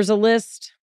know, there's a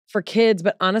list for kids,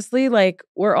 but honestly, like,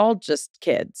 we're all just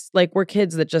kids. Like, we're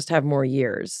kids that just have more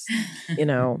years, you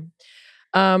know.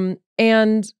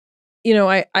 And, you know,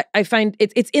 I find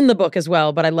it's in the book as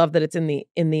well, but I love that it's in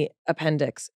the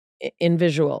appendix in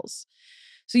visuals.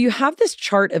 So you have this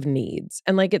chart of needs,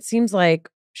 and like, it seems like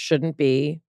shouldn't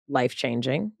be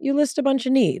life-changing. You list a bunch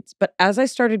of needs. But as I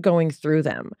started going through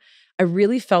them, I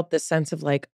really felt this sense of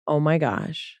like, oh my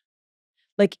gosh,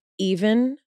 like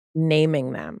even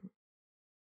naming them,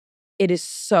 it is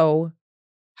so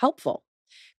helpful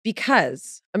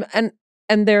because, and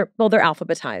they're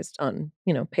alphabetized on,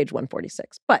 page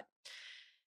 146. But,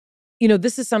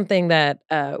 this is something that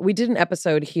we did an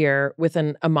episode here with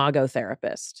an imago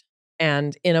therapist.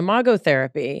 And in imago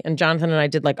therapy, and Jonathan and I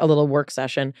did like a little work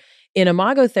session. In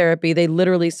imago therapy, they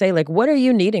literally say like, what are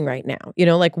you needing right now?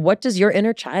 Like what does your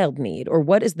inner child need or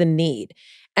what is the need?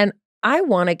 And I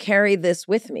want to carry this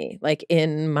with me, like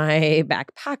in my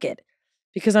back pocket,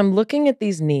 because I'm looking at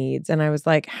these needs and I was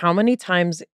like, how many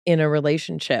times in a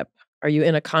relationship are you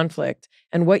in a conflict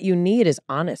and what you need is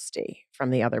honesty from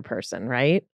the other person,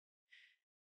 right?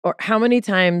 Or how many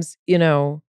times,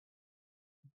 do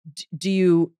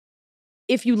you,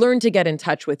 if you learn to get in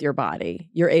touch with your body,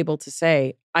 you're able to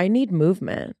say, I need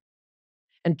movement.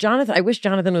 And Jonathan, I wish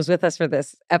Jonathan was with us for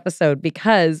this episode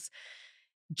because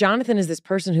Jonathan is this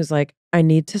person who's like, I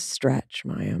need to stretch,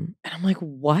 Mayim. And I'm like,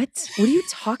 what? What are you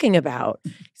talking about?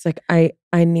 He's like, I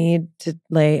need to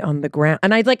lay on the ground.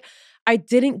 And I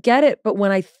didn't get it. But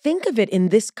when I think of it in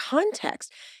this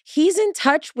context, he's in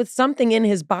touch with something in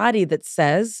his body that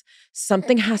says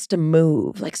something has to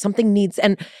move, like something needs.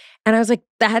 And I was like,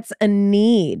 that's a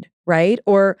need, right?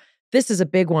 Or this is a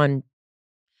big one.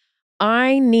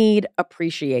 I need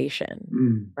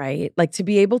appreciation, right? Like to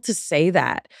be able to say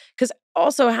that. Because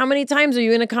also, how many times are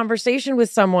you in a conversation with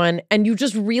someone and you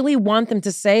just really want them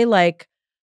to say like,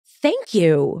 thank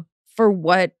you for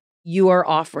what you are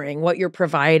offering, what you're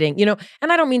providing, and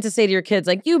I don't mean to say to your kids,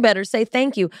 like, you better say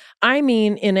thank you. I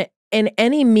mean, in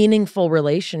any meaningful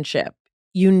relationship,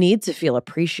 you need to feel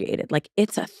appreciated. Like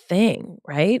it's a thing,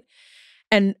 right?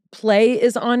 And play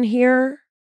is on here.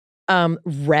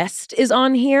 Rest is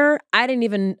on here.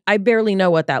 I barely know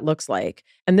what that looks like.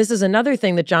 And this is another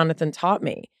thing that Jonathan taught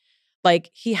me.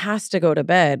 Like he has to go to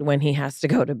bed when he has to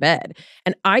go to bed.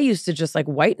 And I used to just like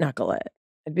white knuckle it.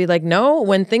 I'd be like, no,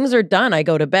 when things are done, I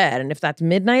go to bed. And if that's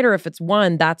midnight or if it's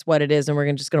 1, that's what it is. And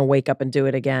we're just going to wake up and do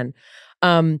it again.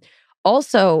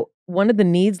 Also, one of the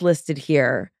needs listed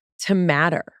here, to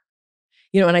matter,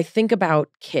 and I think about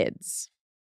kids.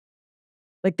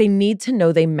 Like they need to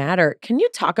know they matter. Can you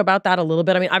talk about that a little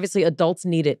bit? I mean, obviously adults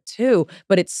need it too,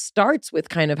 but it starts with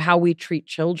kind of how we treat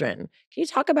children. Can you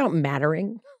talk about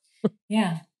mattering?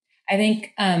 Yeah. I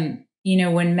think,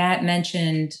 when Matt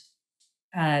mentioned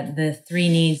the 3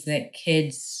 needs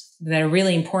that are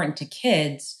really important to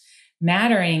kids,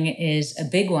 mattering is a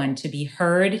big one: to be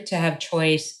heard, to have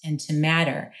choice, and to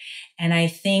matter. And I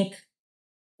think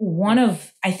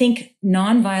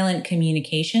nonviolent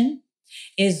communication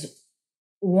is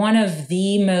one of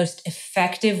the most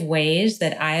effective ways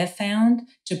that I have found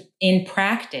to, in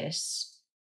practice,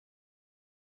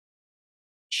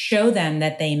 show them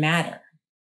that they matter.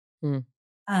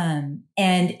 And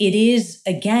it is,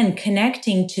 again,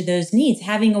 connecting to those needs,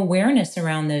 having awareness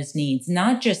around those needs,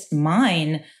 not just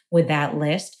mine with that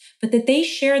list, but that they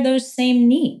share those same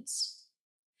needs.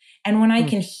 And when I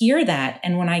can hear that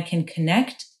and when I can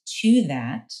connect to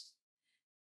that,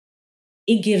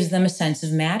 it gives them a sense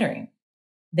of mattering.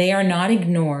 They are not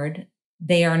ignored.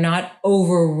 They are not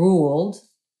overruled.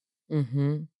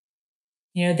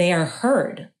 They are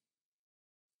heard.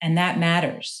 And that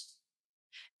matters.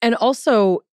 And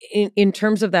also, in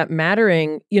terms of that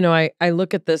mattering, I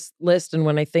look at this list and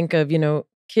when I think of,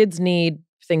 kids need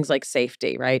things like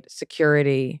safety, right?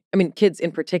 Security. I mean, kids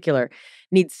in particular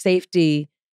need safety,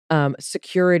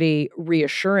 security,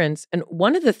 reassurance. And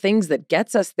one of the things that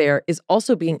gets us there is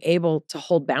also being able to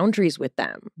hold boundaries with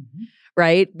them.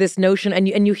 Right? This notion,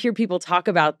 and you hear people talk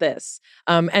about this.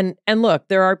 And look,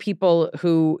 there are people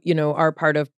who, are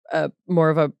part of more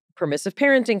of a permissive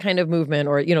parenting kind of movement,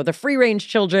 or, the free range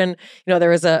children. There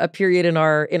was a period in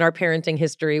our parenting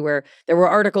history where there were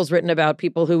articles written about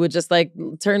people who would just like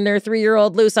turn their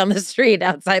 3-year-old loose on the street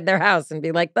outside their house and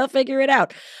be like, they'll figure it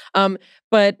out.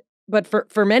 But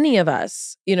for many of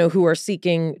us, who are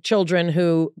seeking children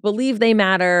who believe they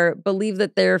matter, believe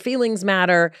that their feelings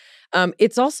matter,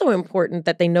 it's also important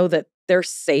that they know that they're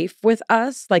safe with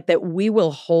us, like that we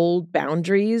will hold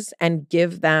boundaries and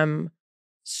give them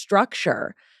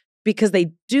structure because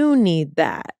they do need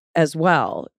that as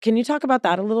well. Can you talk about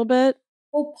that a little bit?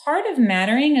 Well, part of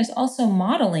mattering is also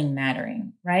modeling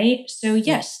mattering, right? So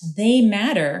yes, they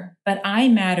matter, but I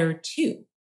matter too.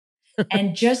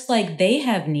 And just like they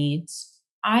have needs,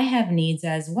 I have needs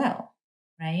as well,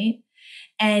 right?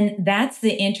 And that's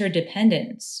the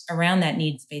interdependence around that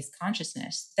needs-based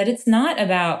consciousness, that it's not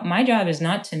about, my job is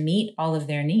not to meet all of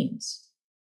their needs.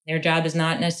 Their job is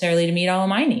not necessarily to meet all of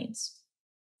my needs.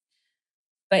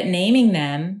 But naming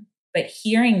them, but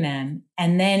hearing them,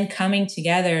 and then coming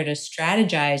together to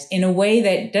strategize in a way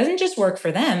that doesn't just work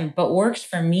for them, but works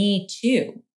for me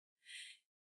too.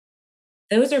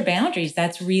 Those are boundaries.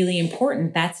 That's really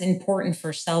important. That's important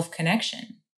for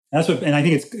self-connection. And I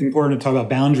think it's important to talk about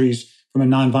boundaries from a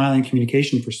nonviolent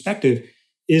communication perspective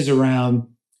is around,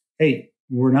 hey,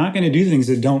 we're not going to do things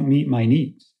that don't meet my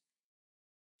needs,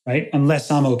 right? Unless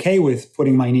I'm okay with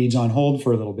putting my needs on hold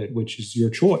for a little bit, which is your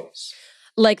choice.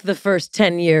 Like the first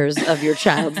 10 years of your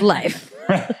child's life.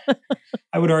 Right.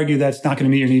 I would argue that's not going to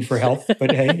meet your need for health,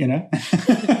 but hey, you know.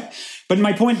 But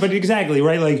my point, but exactly,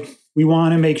 right? Like we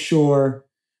want to make sure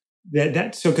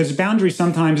so because boundary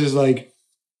sometimes is like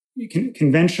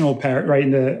conventional parent, right?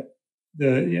 And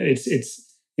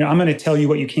it's I'm going to tell you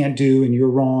what you can't do and you're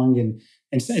wrong. And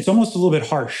it's almost a little bit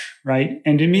harsh, right?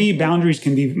 And to me, boundaries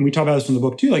can be, and we talk about this in the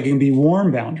book too, like it can be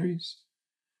warm boundaries,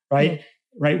 right? Mm-hmm.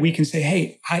 Right? We can say,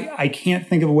 hey, I can't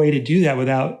think of a way to do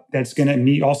that that's going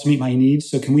to also meet my needs.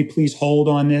 So can we please hold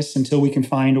on this until we can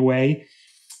find a way?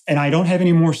 And I don't have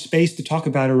any more space to talk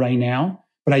about it right now,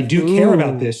 but I do care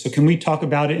about this. So can we talk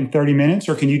about it in 30 minutes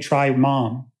or can you try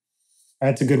mom?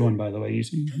 That's a good one, by the way.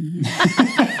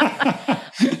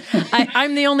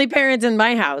 I'm the only parent in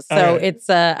my house, so it's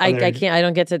I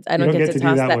don't get to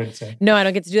toss that. No, I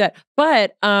don't get to do that.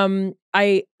 But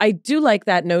I do like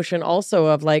that notion also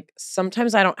of like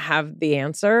sometimes I don't have the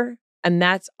answer, and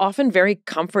that's often very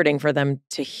comforting for them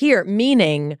to hear.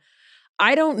 Meaning,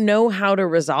 I don't know how to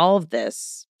resolve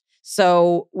this,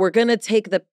 so we're gonna take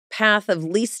the path of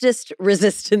leastest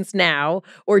resistance now,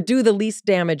 or do the least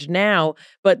damage now.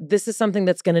 But this is something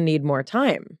that's going to need more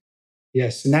time.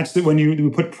 Yes, and that's when we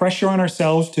put pressure on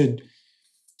ourselves to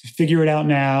figure it out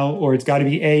now, or it's got to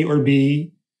be A or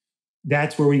B.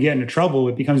 That's where we get into trouble.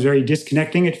 It becomes very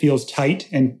disconnecting. It feels tight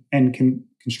and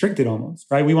constricted almost,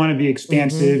 right? We want to be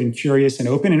expansive and curious and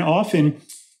open. And often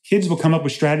kids will come up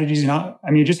with strategies.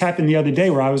 And it just happened the other day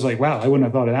where I was like, wow, I wouldn't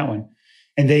have thought of that one.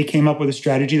 And they came up with a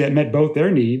strategy that met both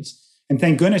their needs. And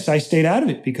thank goodness I stayed out of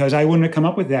it because I wouldn't have come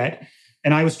up with that.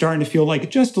 And I was starting to feel like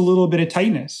just a little bit of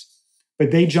tightness.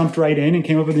 But they jumped right in and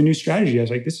came up with a new strategy. I was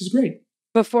like, this is great.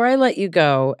 Before I let you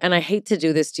go, and I hate to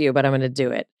do this to you, but I'm going to do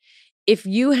it. If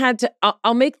you had to,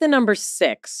 I'll make the number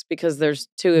 6 because there's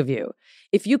 2 of you.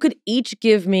 If you could each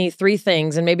give me 3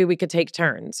 things, and maybe we could take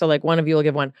turns. So like one of you will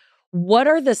give one. What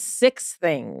are the 6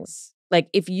 things? Like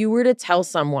if you were to tell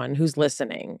someone who's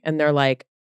listening and they're like,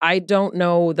 I don't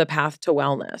know the path to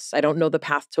wellness. I don't know the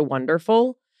path to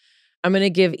wonderful. I'm going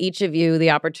to give each of you the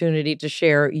opportunity to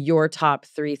share your top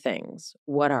 3 things.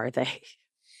 What are they?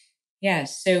 Yeah.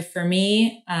 So for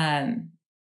me,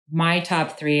 my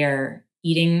top 3 are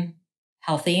eating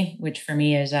healthy, which for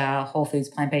me is a whole foods,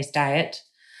 plant-based diet.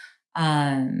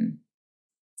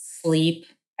 Sleep.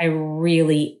 I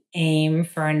really aim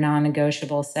for a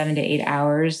non-negotiable 7 to 8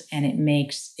 hours, and it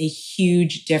makes a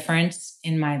huge difference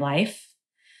in my life.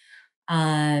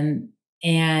 And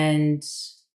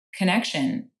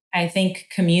connection. I think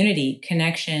community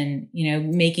connection,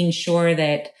 making sure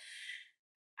that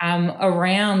I'm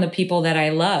around the people that I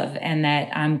love and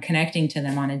that I'm connecting to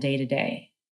them on a day-to-day.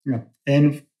 Yeah.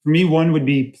 And for me, one would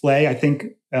be play. I think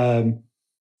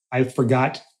I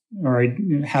forgot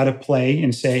how to play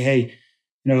and say, hey,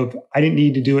 I didn't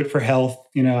need to do it for health.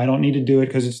 I don't need to do it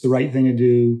because it's the right thing to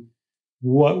do.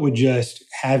 What would just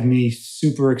have me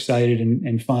super excited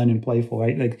and fun and playful,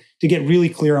 right? Like to get really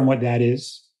clear on what that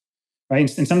is,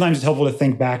 right? And sometimes it's helpful to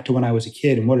think back to when I was a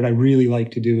kid and what did I really like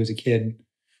to do as a kid,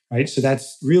 right? So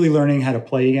that's really learning how to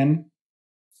play again.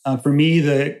 For me,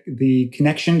 the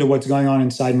connection to what's going on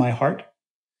inside my heart.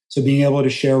 So being able to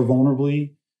share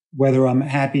vulnerably, whether I'm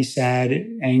happy, sad,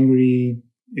 angry,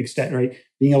 etc., right?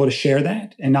 Being able to share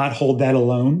that and not hold that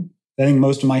alone. I think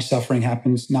most of my suffering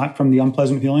happens not from the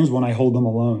unpleasant feelings when I hold them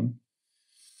alone.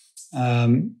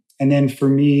 And then for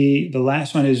me, the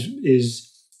last one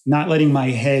is not letting my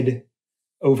head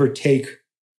overtake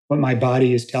what my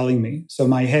body is telling me. So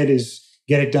my head is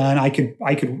get it done.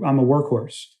 I'm a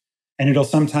workhorse. And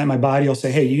my body will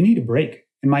say, hey, you need a break.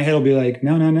 And my head will be like,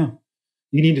 no,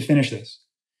 you need to finish this.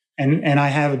 And I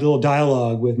have a little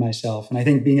dialogue with myself. And I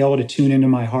think being able to tune into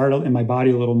my heart and my body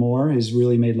a little more has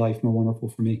really made life more wonderful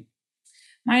for me.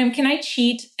 Mayim, can I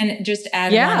cheat and just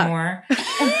add one more?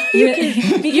 You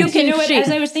can cheat. As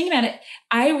I was thinking about it,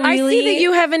 I see that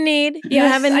you have a need. Yes, you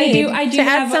have a need I do to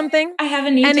add something. I have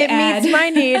a need and to add. And it meets my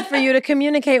need for you to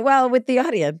communicate well with the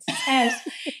audience. Yes.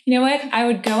 You know what? I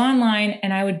would go online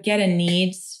and I would get a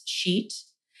needs sheet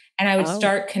and I would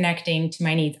start connecting to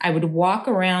my needs. I would walk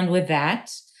around with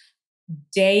that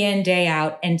day in, day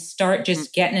out, and start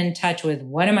just getting in touch with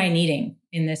what am I needing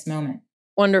in this moment.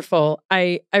 Wonderful.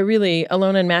 I really,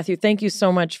 Alona and Matthew, thank you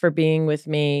so much for being with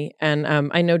me. And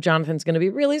I know Jonathan's going to be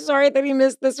really sorry that he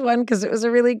missed this one because it was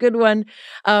a really good one.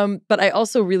 But I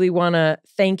also really want to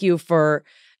thank you for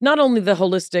not only the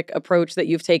holistic approach that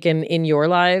you've taken in your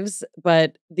lives,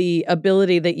 but the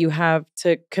ability that you have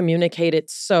to communicate it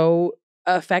so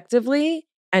effectively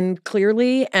and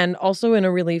clearly, and also in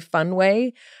a really fun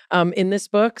way in this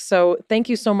book. So thank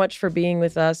you so much for being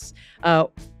with us.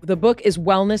 The book is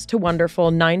Wellness to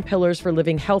Wonderful, 9 Pillars for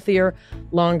Living Healthier,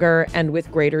 Longer, and with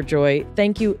Greater Joy.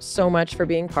 Thank you so much for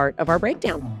being part of our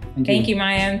breakdown. Thank you,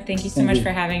 Mayim. Thank you so much for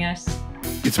having us.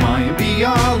 It's Mayim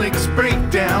Bialik's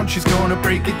breakdown. She's gonna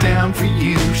break it down for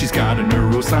you. She's got a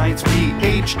neuroscience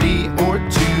PhD or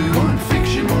two. One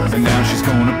fiction, and now she's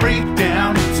gonna break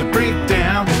down